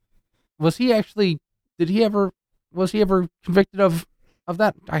 Was he ever convicted of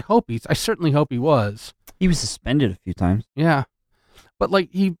that? I certainly hope he was. He was suspended a few times. But like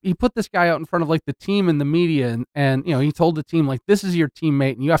he put this guy out in front of like the team and the media and he told the team like, this is your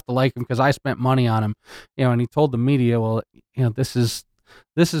teammate and you have to like him because I spent money on him, and he told the media, well, this is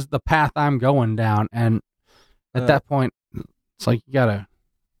the path I'm going down, and at that point it's like you gotta.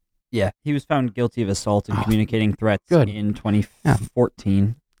 He was found guilty of assault and communicating threats in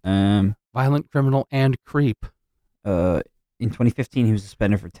 2014. Violent criminal and creep. In 2015, he was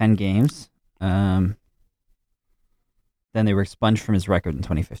suspended for 10 games. Then they were expunged from his record in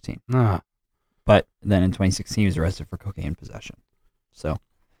 2015. But then in 2016, he was arrested for cocaine possession. So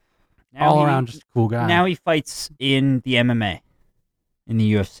all around just a cool guy. Now he fights in the MMA, in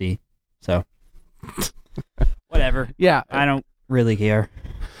the UFC. So whatever. Yeah, I don't really care.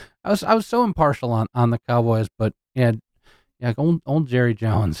 I was so impartial on the Cowboys, but yeah, old Jerry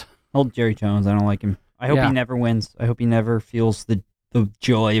Jones. Old Jerry Jones, I don't like him. I hope he never wins. I hope he never feels the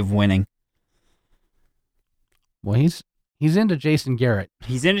joy of winning. Well, he's into Jason Garrett.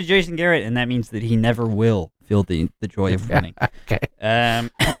 He's into Jason Garrett, and that means that he never will feel the joy of winning. Okay.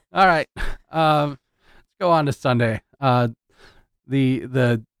 All right. Let's go on to Sunday.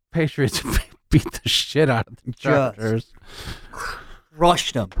 The Patriots beat the shit out of the Chargers.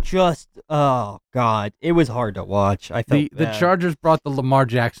 Crushed them. Oh God, it was hard to watch. I felt the Chargers brought the Lamar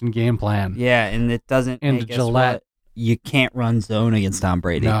Jackson game plan. Yeah, and it doesn't. Into Gillette. You can't run zone against Tom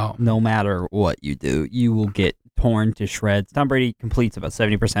Brady. No matter what you do, you will get torn to shreds. Tom Brady completes about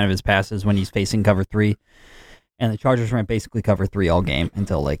 70% of his passes when he's facing cover 3, and the Chargers ran basically cover 3 all game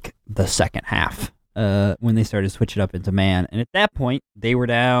until like the second half, when they started switching up into man. And at that point, they were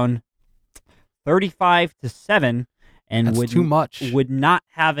down 35-7. And that's too much. Would not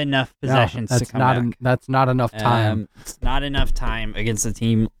have enough possessions to come back. That's not enough time. It's not enough time against a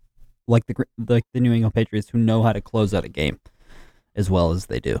team like the New England Patriots, who know how to close out a game as well as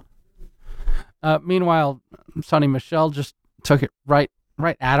they do. Meanwhile, Sonny Michel just took it right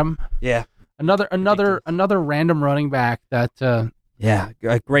at him. Yeah. Another random running back that. A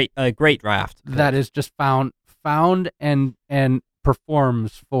great draft. That is just found and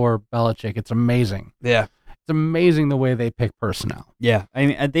performs for Belichick. It's amazing. Yeah. It's amazing the way they pick personnel. Yeah, I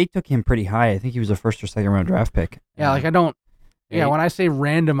mean, they took him pretty high. I think he was a first or second round draft pick. Yeah, like I don't. Yeah, when I say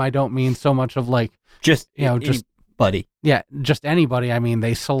random, I don't mean so much of like just anybody. Yeah, just anybody. I mean,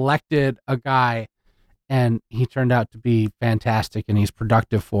 they selected a guy, and he turned out to be fantastic, and he's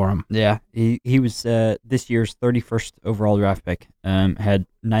productive for them. Yeah, he was this year's 31st overall draft pick. Had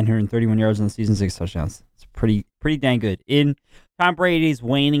 931 yards in the season, 6 touchdowns. It's pretty dang good. In Tom Brady's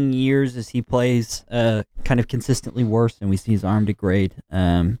waning years as he plays kind of consistently worse, and we see his arm degrade.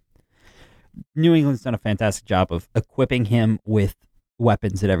 New England's done a fantastic job of equipping him with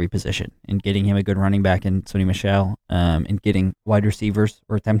weapons at every position and getting him a good running back in Sonny Michel, and getting wide receivers,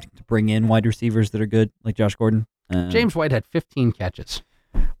 or attempting to bring in wide receivers that are good, like Josh Gordon. James White had 15 catches.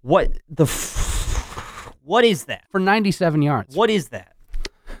 What is that? For 97 yards. What is that?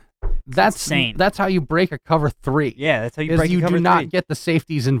 That's insane. That's how you break a cover 3. Yeah, that's how you break a cover 3. You do not get the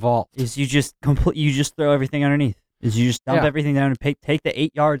safeties involved. Is you just throw everything underneath. Is you just dump everything down and take the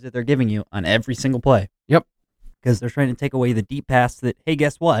 8 yards that they're giving you on every single play. Yep. Because they're trying to take away the deep pass that, hey,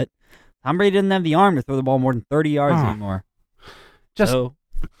 guess what? Tom Brady doesn't have the arm to throw the ball more than 30 yards anymore. So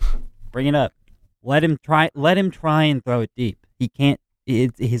bring it up. Let him try and throw it deep. He can't.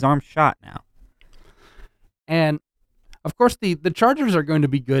 His arm's shot now. And of course, the Chargers are going to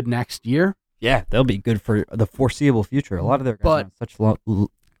be good next year. Yeah, they'll be good for the foreseeable future. A lot of their guys are on such low.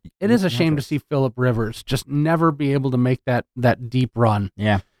 It is a shame to see Phillip Rivers just never be able to make that deep run.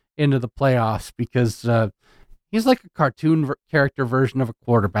 Yeah. Into the playoffs, because he's like a cartoon character version of a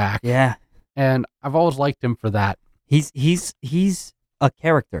quarterback. Yeah. And I've always liked him for that. He's a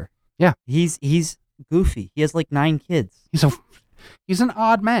character. Yeah. He's goofy. He has like 9 kids. He's an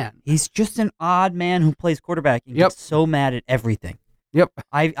odd man. He's just an odd man who plays quarterback and gets so mad at everything. Yep.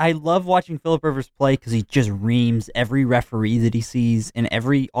 I love watching Phillip Rivers play because he just reams every referee that he sees and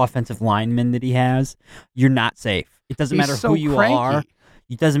every offensive lineman that he has. You're not safe. It doesn't matter who you are.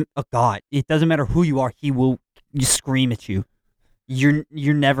 It doesn't matter who you are. He will scream at you. You're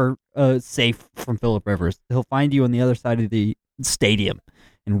never safe from Phillip Rivers. He'll find you on the other side of the stadium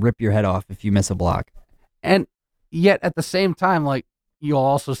and rip your head off if you miss a block. And yet at the same time, like, you'll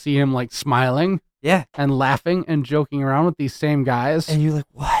also see him like smiling. Yeah. And laughing and joking around with these same guys. And you're like,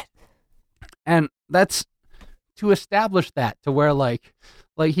 what? And that's to establish that to where like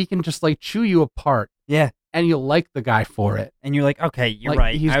he can just like chew you apart. Yeah. And you'll like the guy for it. And you're like, okay, you're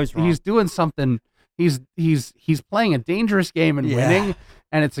right. I was wrong. He's doing something. He's playing a dangerous game and winning.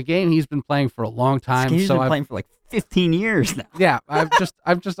 And it's a game he's been playing for a long time. He's been playing for like 15 years now. Yeah. I've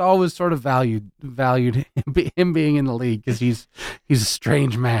just always sort of valued him being in the league, because he's a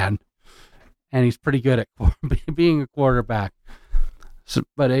strange man. And he's pretty good at being a quarterback. So,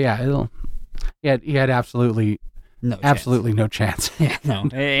 but he had absolutely no chance. Yeah, no.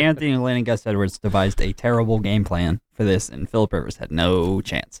 Anthony Lynn and Gus Edwards devised a terrible game plan for this, and Phillip Rivers had no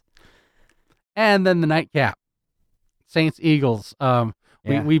chance. And then the nightcap, Saints Eagles.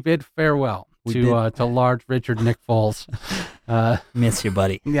 Yeah. We bid farewell to large Richard Nick Foles. Miss you,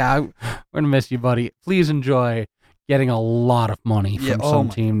 buddy. Yeah, we're gonna miss you, buddy. Please enjoy getting a lot of money from some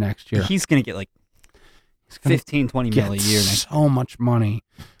team next year. He's gonna get like 15, 20 mil a year next. So much money.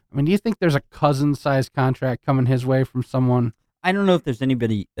 I mean, do you think there's a Cousins-sized contract coming his way from someone? I don't know if there's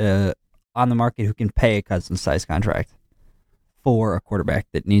anybody on the market who can pay a Cousins-sized contract for a quarterback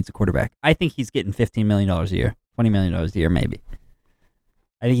that needs a quarterback. I think he's getting $15 million a year, $20 million a year, maybe.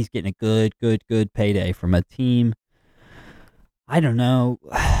 I think he's getting a good payday from a team. I don't know,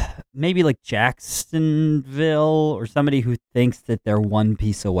 maybe like Jacksonville or somebody who thinks that they're one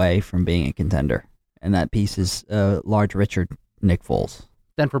piece away from being a contender, and that piece is large Richard Nick Foles.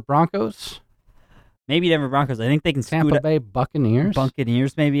 Denver Broncos? Maybe Denver Broncos. I think they can Tampa Bay Buccaneers?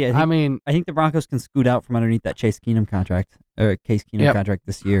 Buccaneers, maybe. I think the Broncos can scoot out from underneath that Case Keenum contract contract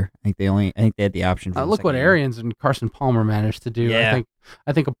this year. I think they had the option. For look what Arians and Carson Palmer managed to do. Yeah.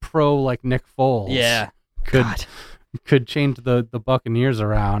 I think a pro like Nick Foles could change the Buccaneers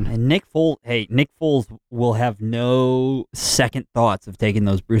around. And Nick Foles will have no second thoughts of taking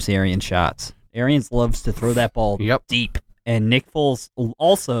those Bruce Arians shots. Arians loves to throw that ball deep, and Nick Foles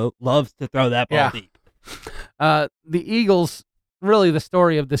also loves to throw that ball deep. The Eagles, really the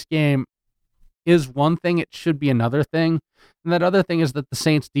story of this game is one thing, it should be another thing. And that other thing is that the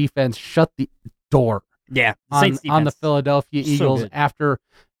Saints defense shut the door on the Philadelphia Eagles after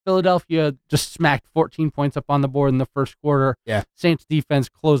Philadelphia just smacked 14 points up on the board in the first quarter. Yeah. Saints defense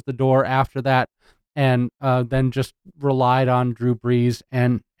closed the door after that and then just relied on Drew Brees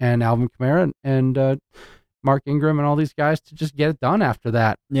and Alvin Kamara and Mark Ingram and all these guys to just get it done after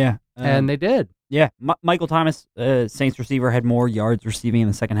that. Yeah. And they did. Yeah. Michael Thomas, Saints receiver, had more yards receiving in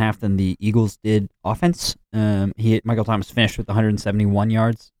the second half than the Eagles did offense. Michael Thomas finished with 171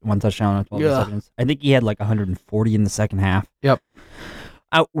 yards, 1 touchdown on 12 receptions. I think he had like 140 in the second half. Yep.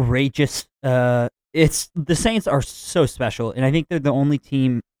 Outrageous. The Saints are so special, and I think they're the only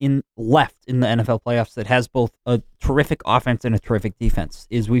team left in the NFL playoffs that has both a terrific offense and a terrific defense.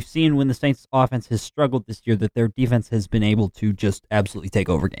 We've seen when the Saints offense has struggled this year that their defense has been able to just absolutely take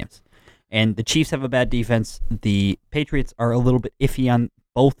over games. And the Chiefs have a bad defense. The Patriots are a little bit iffy on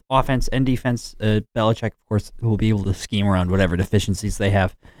both offense and defense. Belichick, of course, will be able to scheme around whatever deficiencies they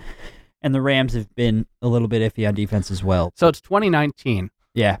have. And the Rams have been a little bit iffy on defense as well. So it's 2019.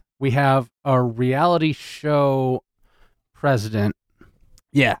 Yeah. We have a reality show president.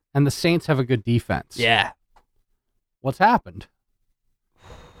 Yeah. And the Saints have a good defense. Yeah. What's happened?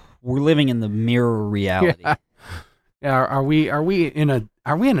 We're living in the mirror reality. Yeah. Are we in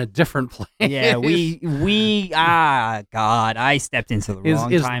a different place? Yeah, God, I stepped into the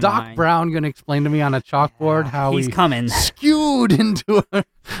wrong timeline. Is Doc Brown going to explain to me on a chalkboard how he's coming skewed into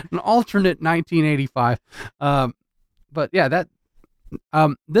an alternate 1985? But yeah,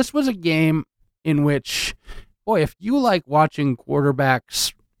 this was a game in which, boy, if you like watching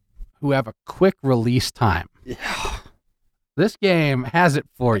quarterbacks who have a quick release time, this game has it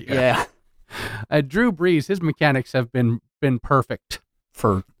for you. Yeah. Drew Brees, his mechanics have been perfect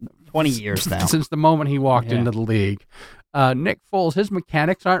for 20 years now. Since the moment he walked into the league. Nick Foles, his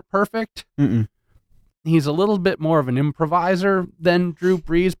mechanics aren't perfect. Mm-mm. He's a little bit more of an improviser than Drew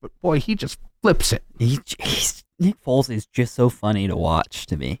Brees, but boy, he just flips it. Nick Foles is just so funny to watch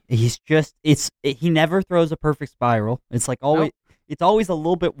to me. He never throws a perfect spiral. It's like always, It's always a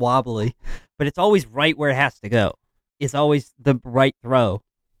little bit wobbly, but it's always right where it has to go. It's always the right throw.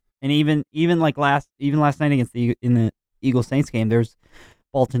 And even last night against in the Eagles Saints game, there's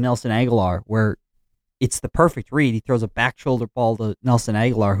ball to Nelson Aguilar where it's the perfect read. He throws a back shoulder ball to Nelson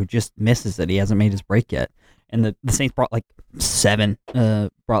Aguilar who just misses it. He hasn't made his break yet. And the Saints brought like 7,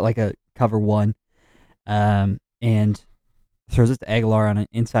 brought like a cover 1, and throws it to Aguilar on an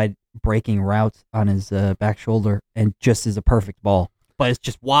inside breaking route on his back shoulder, and just is a perfect ball. But it's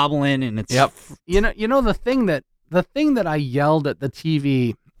just wobbling, and it's You know the thing that I yelled at the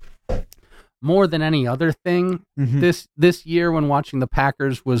TV more than any other thing this year when watching the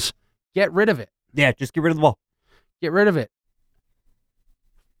Packers was get rid of it. Yeah, just get rid of the ball. Get rid of it.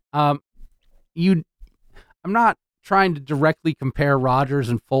 I'm not trying to directly compare Rodgers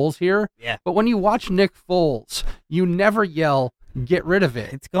and Foles here. Yeah. But when you watch Nick Foles, you never yell, get rid of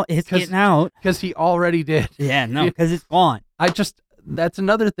it. It's getting out. Because he already did. Yeah, no, because it's gone. That's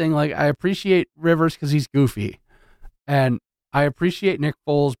another thing. Like, I appreciate Rivers because he's goofy. And I appreciate Nick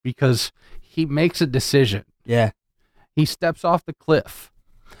Foles because he makes a decision. Yeah. He steps off the cliff.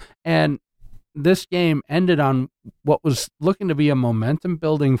 And this game ended on what was looking to be a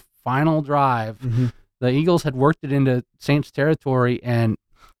momentum-building final drive. Mm-hmm. The Eagles had worked it into Saints territory, and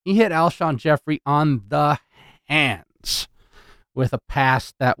he hit Alshon Jeffrey on the hands with a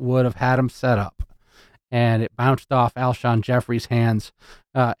pass that would have had him set up, and it bounced off Alshon Jeffrey's hands.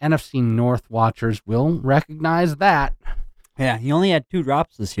 NFC North watchers will recognize that. Yeah, he only had 2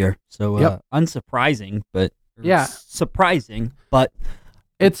 drops this year, so unsurprising, but surprising, but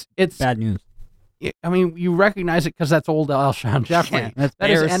it's bad news. I mean, you recognize it because that's old Alshon Jeffrey. Yeah, that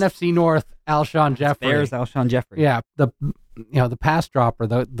is NFC North Alshon Jeffrey. Bears Alshon Jeffrey. Yeah, the pass dropper,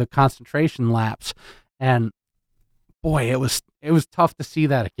 the concentration lapse, and boy, it was tough to see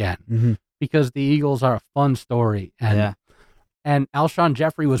that again because the Eagles are a fun story, and Alshon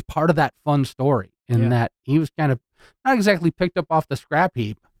Jeffrey was part of that fun story in that he was kind of not exactly picked up off the scrap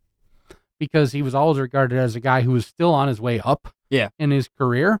heap because he was always regarded as a guy who was still on his way up in his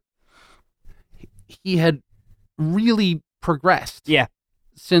career. He had really progressed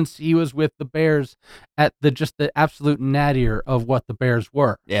since he was with the Bears at the absolute nadir of what the Bears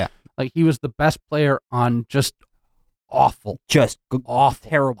were. Yeah. Like he was the best player on just awful,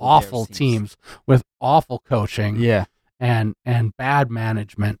 terrible, awful teams with awful coaching. Yeah. And bad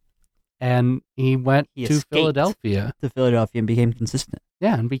management. And he went to Philadelphia. To Philadelphia and became consistent.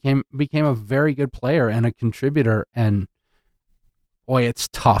 Yeah, and became a very good player and a contributor. And boy, it's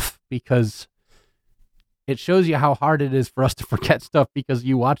tough because it shows you how hard it is for us to forget stuff because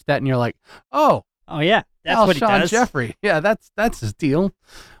you watch that and you're like, oh yeah, that's what he does. Jeffrey. Yeah, that's his deal.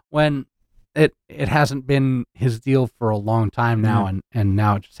 When it hasn't been his deal for a long time now, and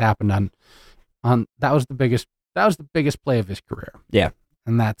now it just happened on that was the biggest play of his career. Yeah.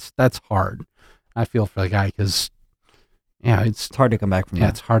 And that's hard. I feel for the guy because it's hard to come back from that.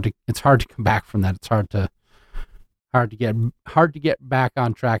 It's hard to come back from that. It's hard to get back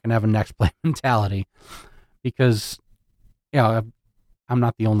on track and have a next play mentality because I'm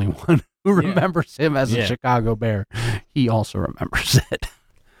not the only one who remembers him as a Chicago Bear. He also remembers it.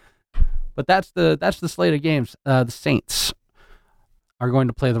 But that's the slate of games. The Saints are going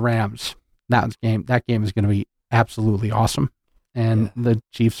to play the Rams. That game is going to be absolutely awesome. And the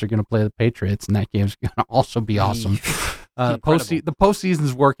Chiefs are going to play the Patriots, and that game is going to also be awesome. The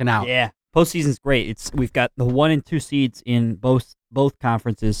postseason's working out. Yeah, postseason's great. We've got the 1 and 2 seeds in both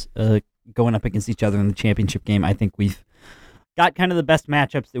conferences going up against each other in the championship game. I think we've got kind of the best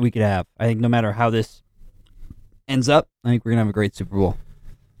matchups that we could have. I think no matter how this ends up, I think we're going to have a great Super Bowl.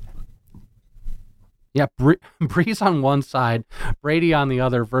 Yeah, Breeze on one side, Brady on the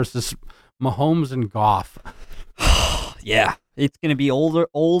other versus Mahomes and Goff. Yeah, it's going to be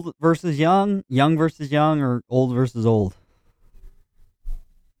old versus young versus young, or old versus old.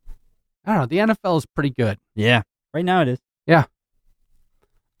 I don't know. The NFL is pretty good. Yeah, right now it is. Yeah,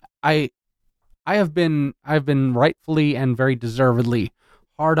 I have been rightfully and very deservedly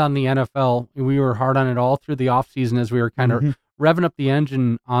hard on the NFL. We were hard on it all through the offseason as we were kind of revving up the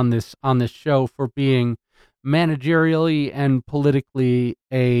engine on this show for being managerially and politically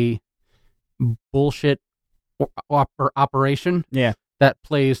a bullshit operation that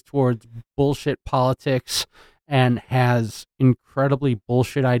plays towards bullshit politics and has incredibly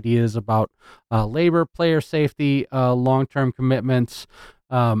bullshit ideas about labor, player safety, long-term commitments,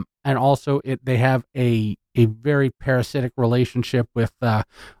 and also they have a very parasitic relationship with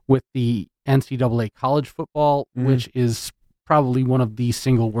the NCAA college football, which is probably one of the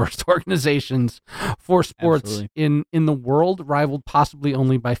single worst organizations for sports in the world, rivaled possibly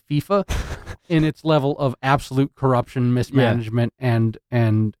only by FIFA in its level of absolute corruption, mismanagement, and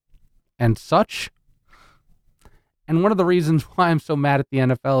such. And one of the reasons why I'm so mad at the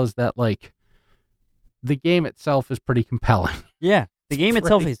NFL is that, like, the game itself is pretty compelling. Yeah, the game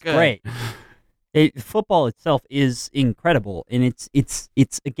itself is great. Football itself is incredible, and it's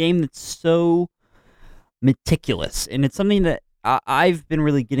a game that's so meticulous, and it's something that I've been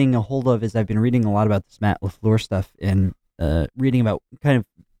really getting a hold of as I've been reading a lot about this Matt LaFleur stuff and reading about kind of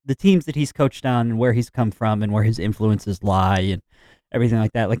the teams that he's coached on and where he's come from and where his influences lie and everything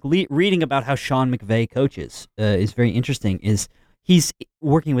like that. Like reading about how Sean McVay coaches is very interesting. He's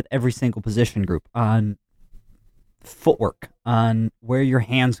working with every single position group on footwork, on where your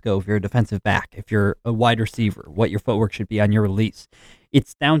hands go if you're a defensive back, if you're a wide receiver, what your footwork should be on your release.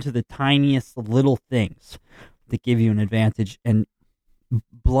 It's down to the tiniest little things that give you an advantage, and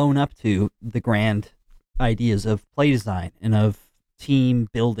blown up to the grand ideas of play design and of team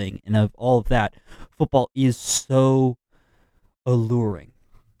building and of all of that. Football is so alluring.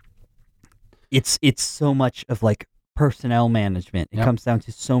 It's so much of like personnel management. It comes down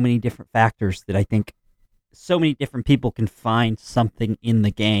to so many different factors that I think so many different people can find something in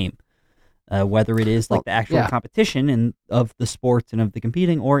the game, whether it is like the actual competition and of the sports and of the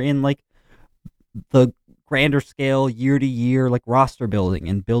competing, or in like the grander scale year to year like roster building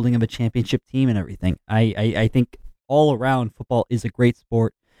and building of a championship team and everything. I think all around, football is a great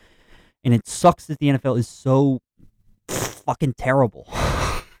sport, and it sucks that the NFL is so fucking terrible.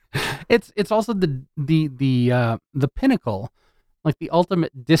 It's also the pinnacle, like the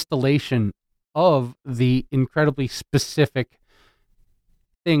ultimate distillation of the incredibly specific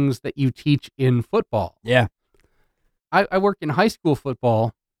things that you teach in football. Yeah. I work in high school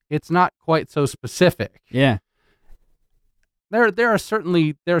football. It's not quite so specific. Yeah. There are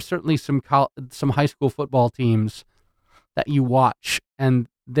certainly some high school football teams that you watch, and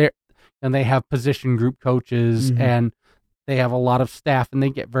they have position group coaches, and they have a lot of staff, and they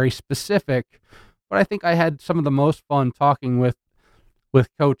get very specific. But I think I had some of the most fun talking with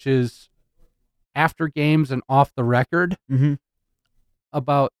coaches after games and off the record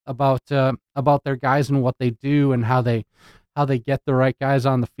about their guys and what they do and how they get the right guys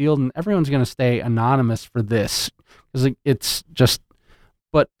on the field. And everyone's going to stay anonymous for this because it's just.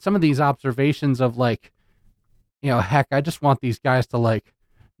 But some of these observations of like, heck, I just want these guys to like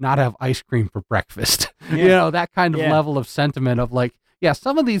not have ice cream for breakfast. That kind of level of sentiment of like, yeah,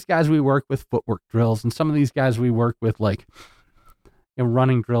 some of these guys we work with footwork drills, and some of these guys we work with like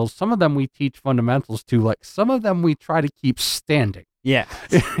running drills. Some of them we teach fundamentals to, like some of them we try to keep standing. Yeah.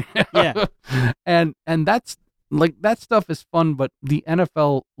 Yeah. And that's like, that stuff is fun, but the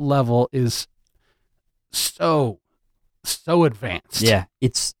NFL level is so advanced. Yeah.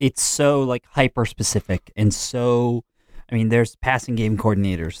 It's so like hyper specific, and so, I mean, there's passing game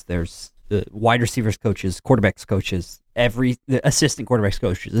coordinators, there's the wide receivers coaches, quarterbacks coaches, the assistant quarterbacks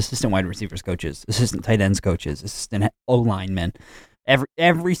coaches, assistant wide receivers coaches, assistant tight ends coaches, assistant O-line men.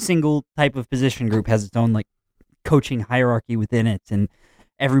 Every single type of position group has its own like coaching hierarchy within it, and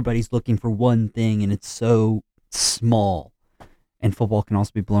everybody's looking for one thing, and it's so small. And football can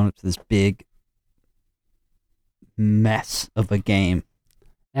also be blown up to this big mess of a game.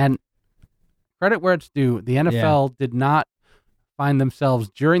 And credit where it's due, the NFL did not find themselves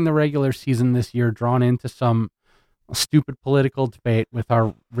during the regular season this year drawn into some stupid political debate with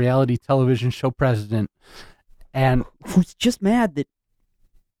our reality television show president, and who's just mad that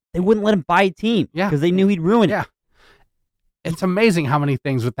they wouldn't let him buy a team because they knew he'd ruin it. Yeah. It's amazing how many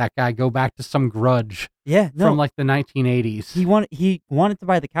things with that guy go back to some grudge from like the 1980s. He wanted to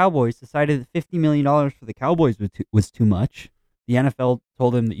buy the Cowboys, decided that $50 million for the Cowboys was too much. The NFL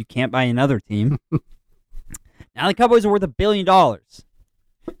told him that you can't buy another team. Now the Cowboys are worth $1 billion.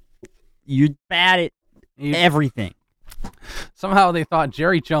 You're bad at everything. Somehow they thought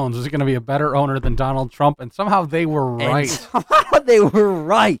Jerry Jones was going to be a better owner than Donald Trump, and somehow they were right. Somehow they were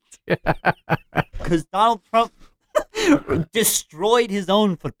right. Because Donald Trump destroyed his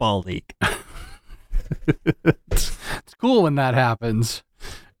own football league. It's cool when that happens.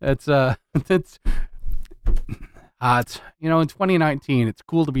 It's in 2019, it's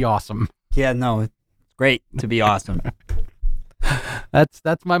cool to be awesome. Yeah, no, it's great to be awesome.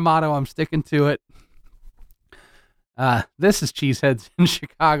 That's my motto. I'm sticking to it. This is Cheeseheads in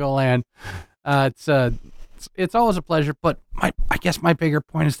Chicagoland. It's always a pleasure, but I guess my bigger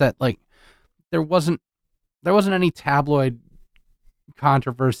point is that like there wasn't any tabloid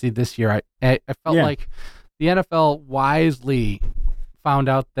controversy this year. I felt like the NFL wisely found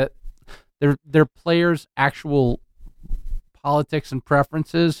out that their players' actual politics and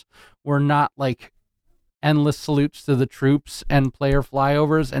preferences were not like endless salutes to the troops and player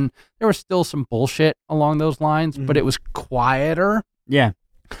flyovers, and there was still some bullshit along those lines, but it was quieter. Yeah.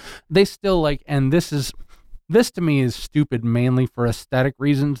 They still like, and this to me is stupid mainly for aesthetic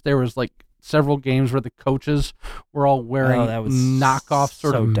reasons. There was like several games where the coaches were all wearing knockoff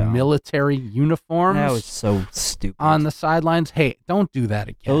sort of military uniforms. That was so stupid. On the sidelines. Hey, don't do that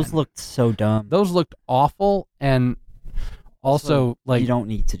again. Those looked so dumb. Those looked awful, and also like, you don't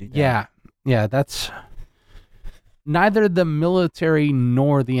need to do that. Yeah, that's neither the military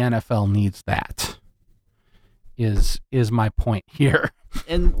nor the NFL needs that. Is my point here.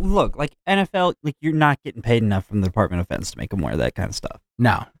 And look, like NFL, like you're not getting paid enough from the Department of Defense to make them wear that kind of stuff.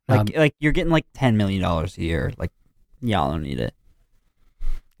 No, like you're getting like $10 million a year. Like, y'all don't need it.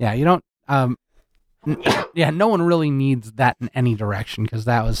 Yeah, you don't. No one really needs that in any direction because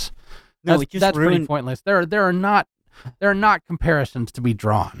that's pretty pointless. There are not comparisons to be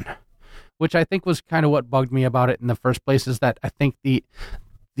drawn, which I think was kind of what bugged me about it in the first place. Is that I think the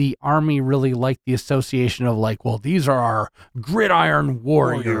Army really liked the association of like, well, these are our gridiron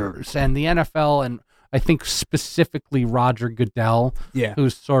warriors, and the NFL, and I think specifically Roger Goodell,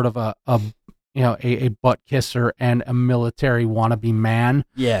 who's sort of a butt kisser and a military wannabe man,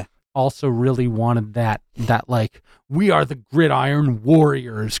 also really wanted that like, we are the gridiron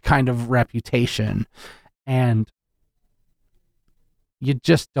warriors kind of reputation, and you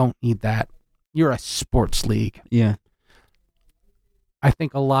just don't need that you're a sports league. Yeah. I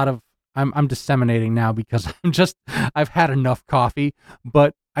think a lot of I'm disseminating now because I've had enough coffee,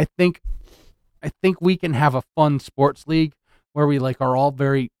 but I think we can have a fun sports league where we like are all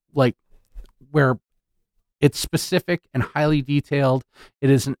very like where it's specific and highly detailed. It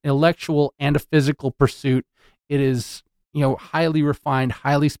is an intellectual and a physical pursuit. It is, highly refined,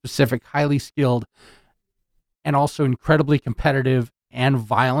 highly specific, highly skilled, and also incredibly competitive and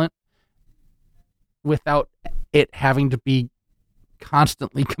violent without it having to be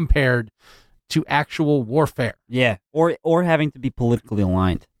constantly compared to actual warfare. Yeah. Or having to be politically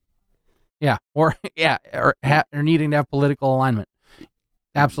aligned. Yeah. Or needing to have political alignment.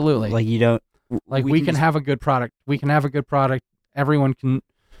 Absolutely. Like you don't. Like we can have a good product. We can have a good product. Everyone can,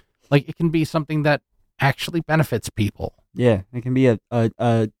 like it can be something that actually benefits people. Yeah, it can be an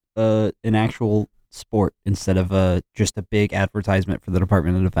actual sport instead of just a big advertisement for the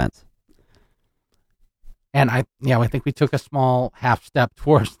Department of Defense. And I think we took a small half step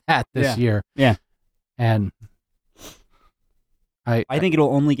towards that this year. Yeah. And I think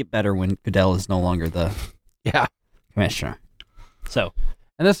it'll only get better when Goodell is no longer the commissioner. So,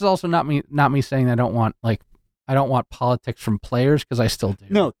 and this is also not me saying I don't want politics from players, because I still do.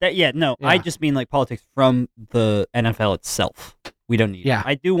 No, I just mean like politics from the NFL itself. We don't need it.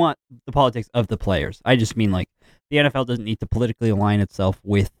 I do want the politics of the players. I just mean like the NFL doesn't need to politically align itself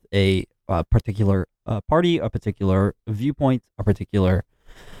with a particular party, a particular viewpoint, a particular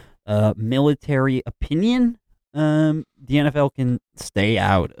military opinion. The NFL can stay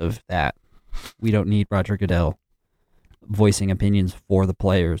out of that. We don't need Roger Goodell voicing opinions for the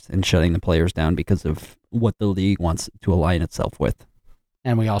players and shutting the players down because of what the league wants to align itself with.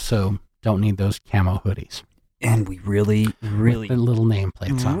 And we also don't need those camo hoodies. And we really with the little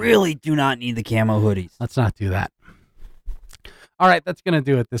nameplates on. Really do not need the camo hoodies. Let's not do that. All right, that's gonna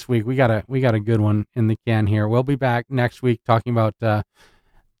do it this week. We got a good one in the can here. We'll be back next week talking about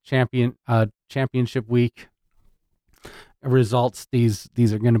championship week results. These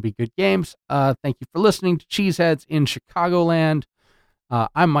are going to be good games. Thank you for listening to Cheeseheads in Chicagoland.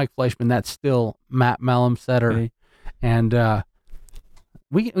 I'm Mike Fleischman. That's still Matt Mellemsetter. Okay. And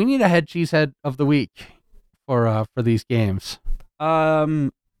we need a head cheesehead of the week for these games.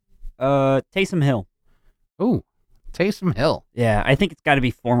 Taysom Hill. Ooh, Taysom Hill. Yeah, I think it's got to be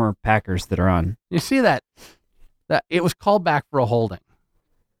former Packers that are on. You see that it was called back for a holding,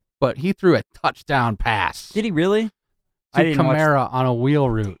 but he threw a touchdown pass. Did he really? To Kamara on a wheel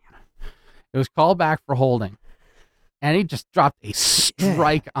route. It was called back for holding, and he just dropped a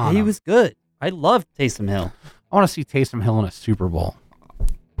strike on him. He was good. I loved Taysom Hill. I want to see Taysom Hill in a Super Bowl.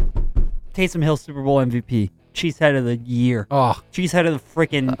 Taysom Hill Super Bowl MVP. Cheesehead of the year. Oh, Cheesehead of the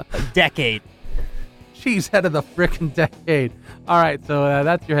freaking decade. Cheesehead of the freaking decade. All right, so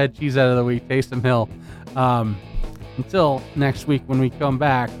that's your head cheesehead of the week, Taysom Hill. Until next week when we come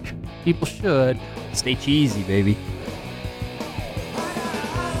back, people should stay cheesy, baby.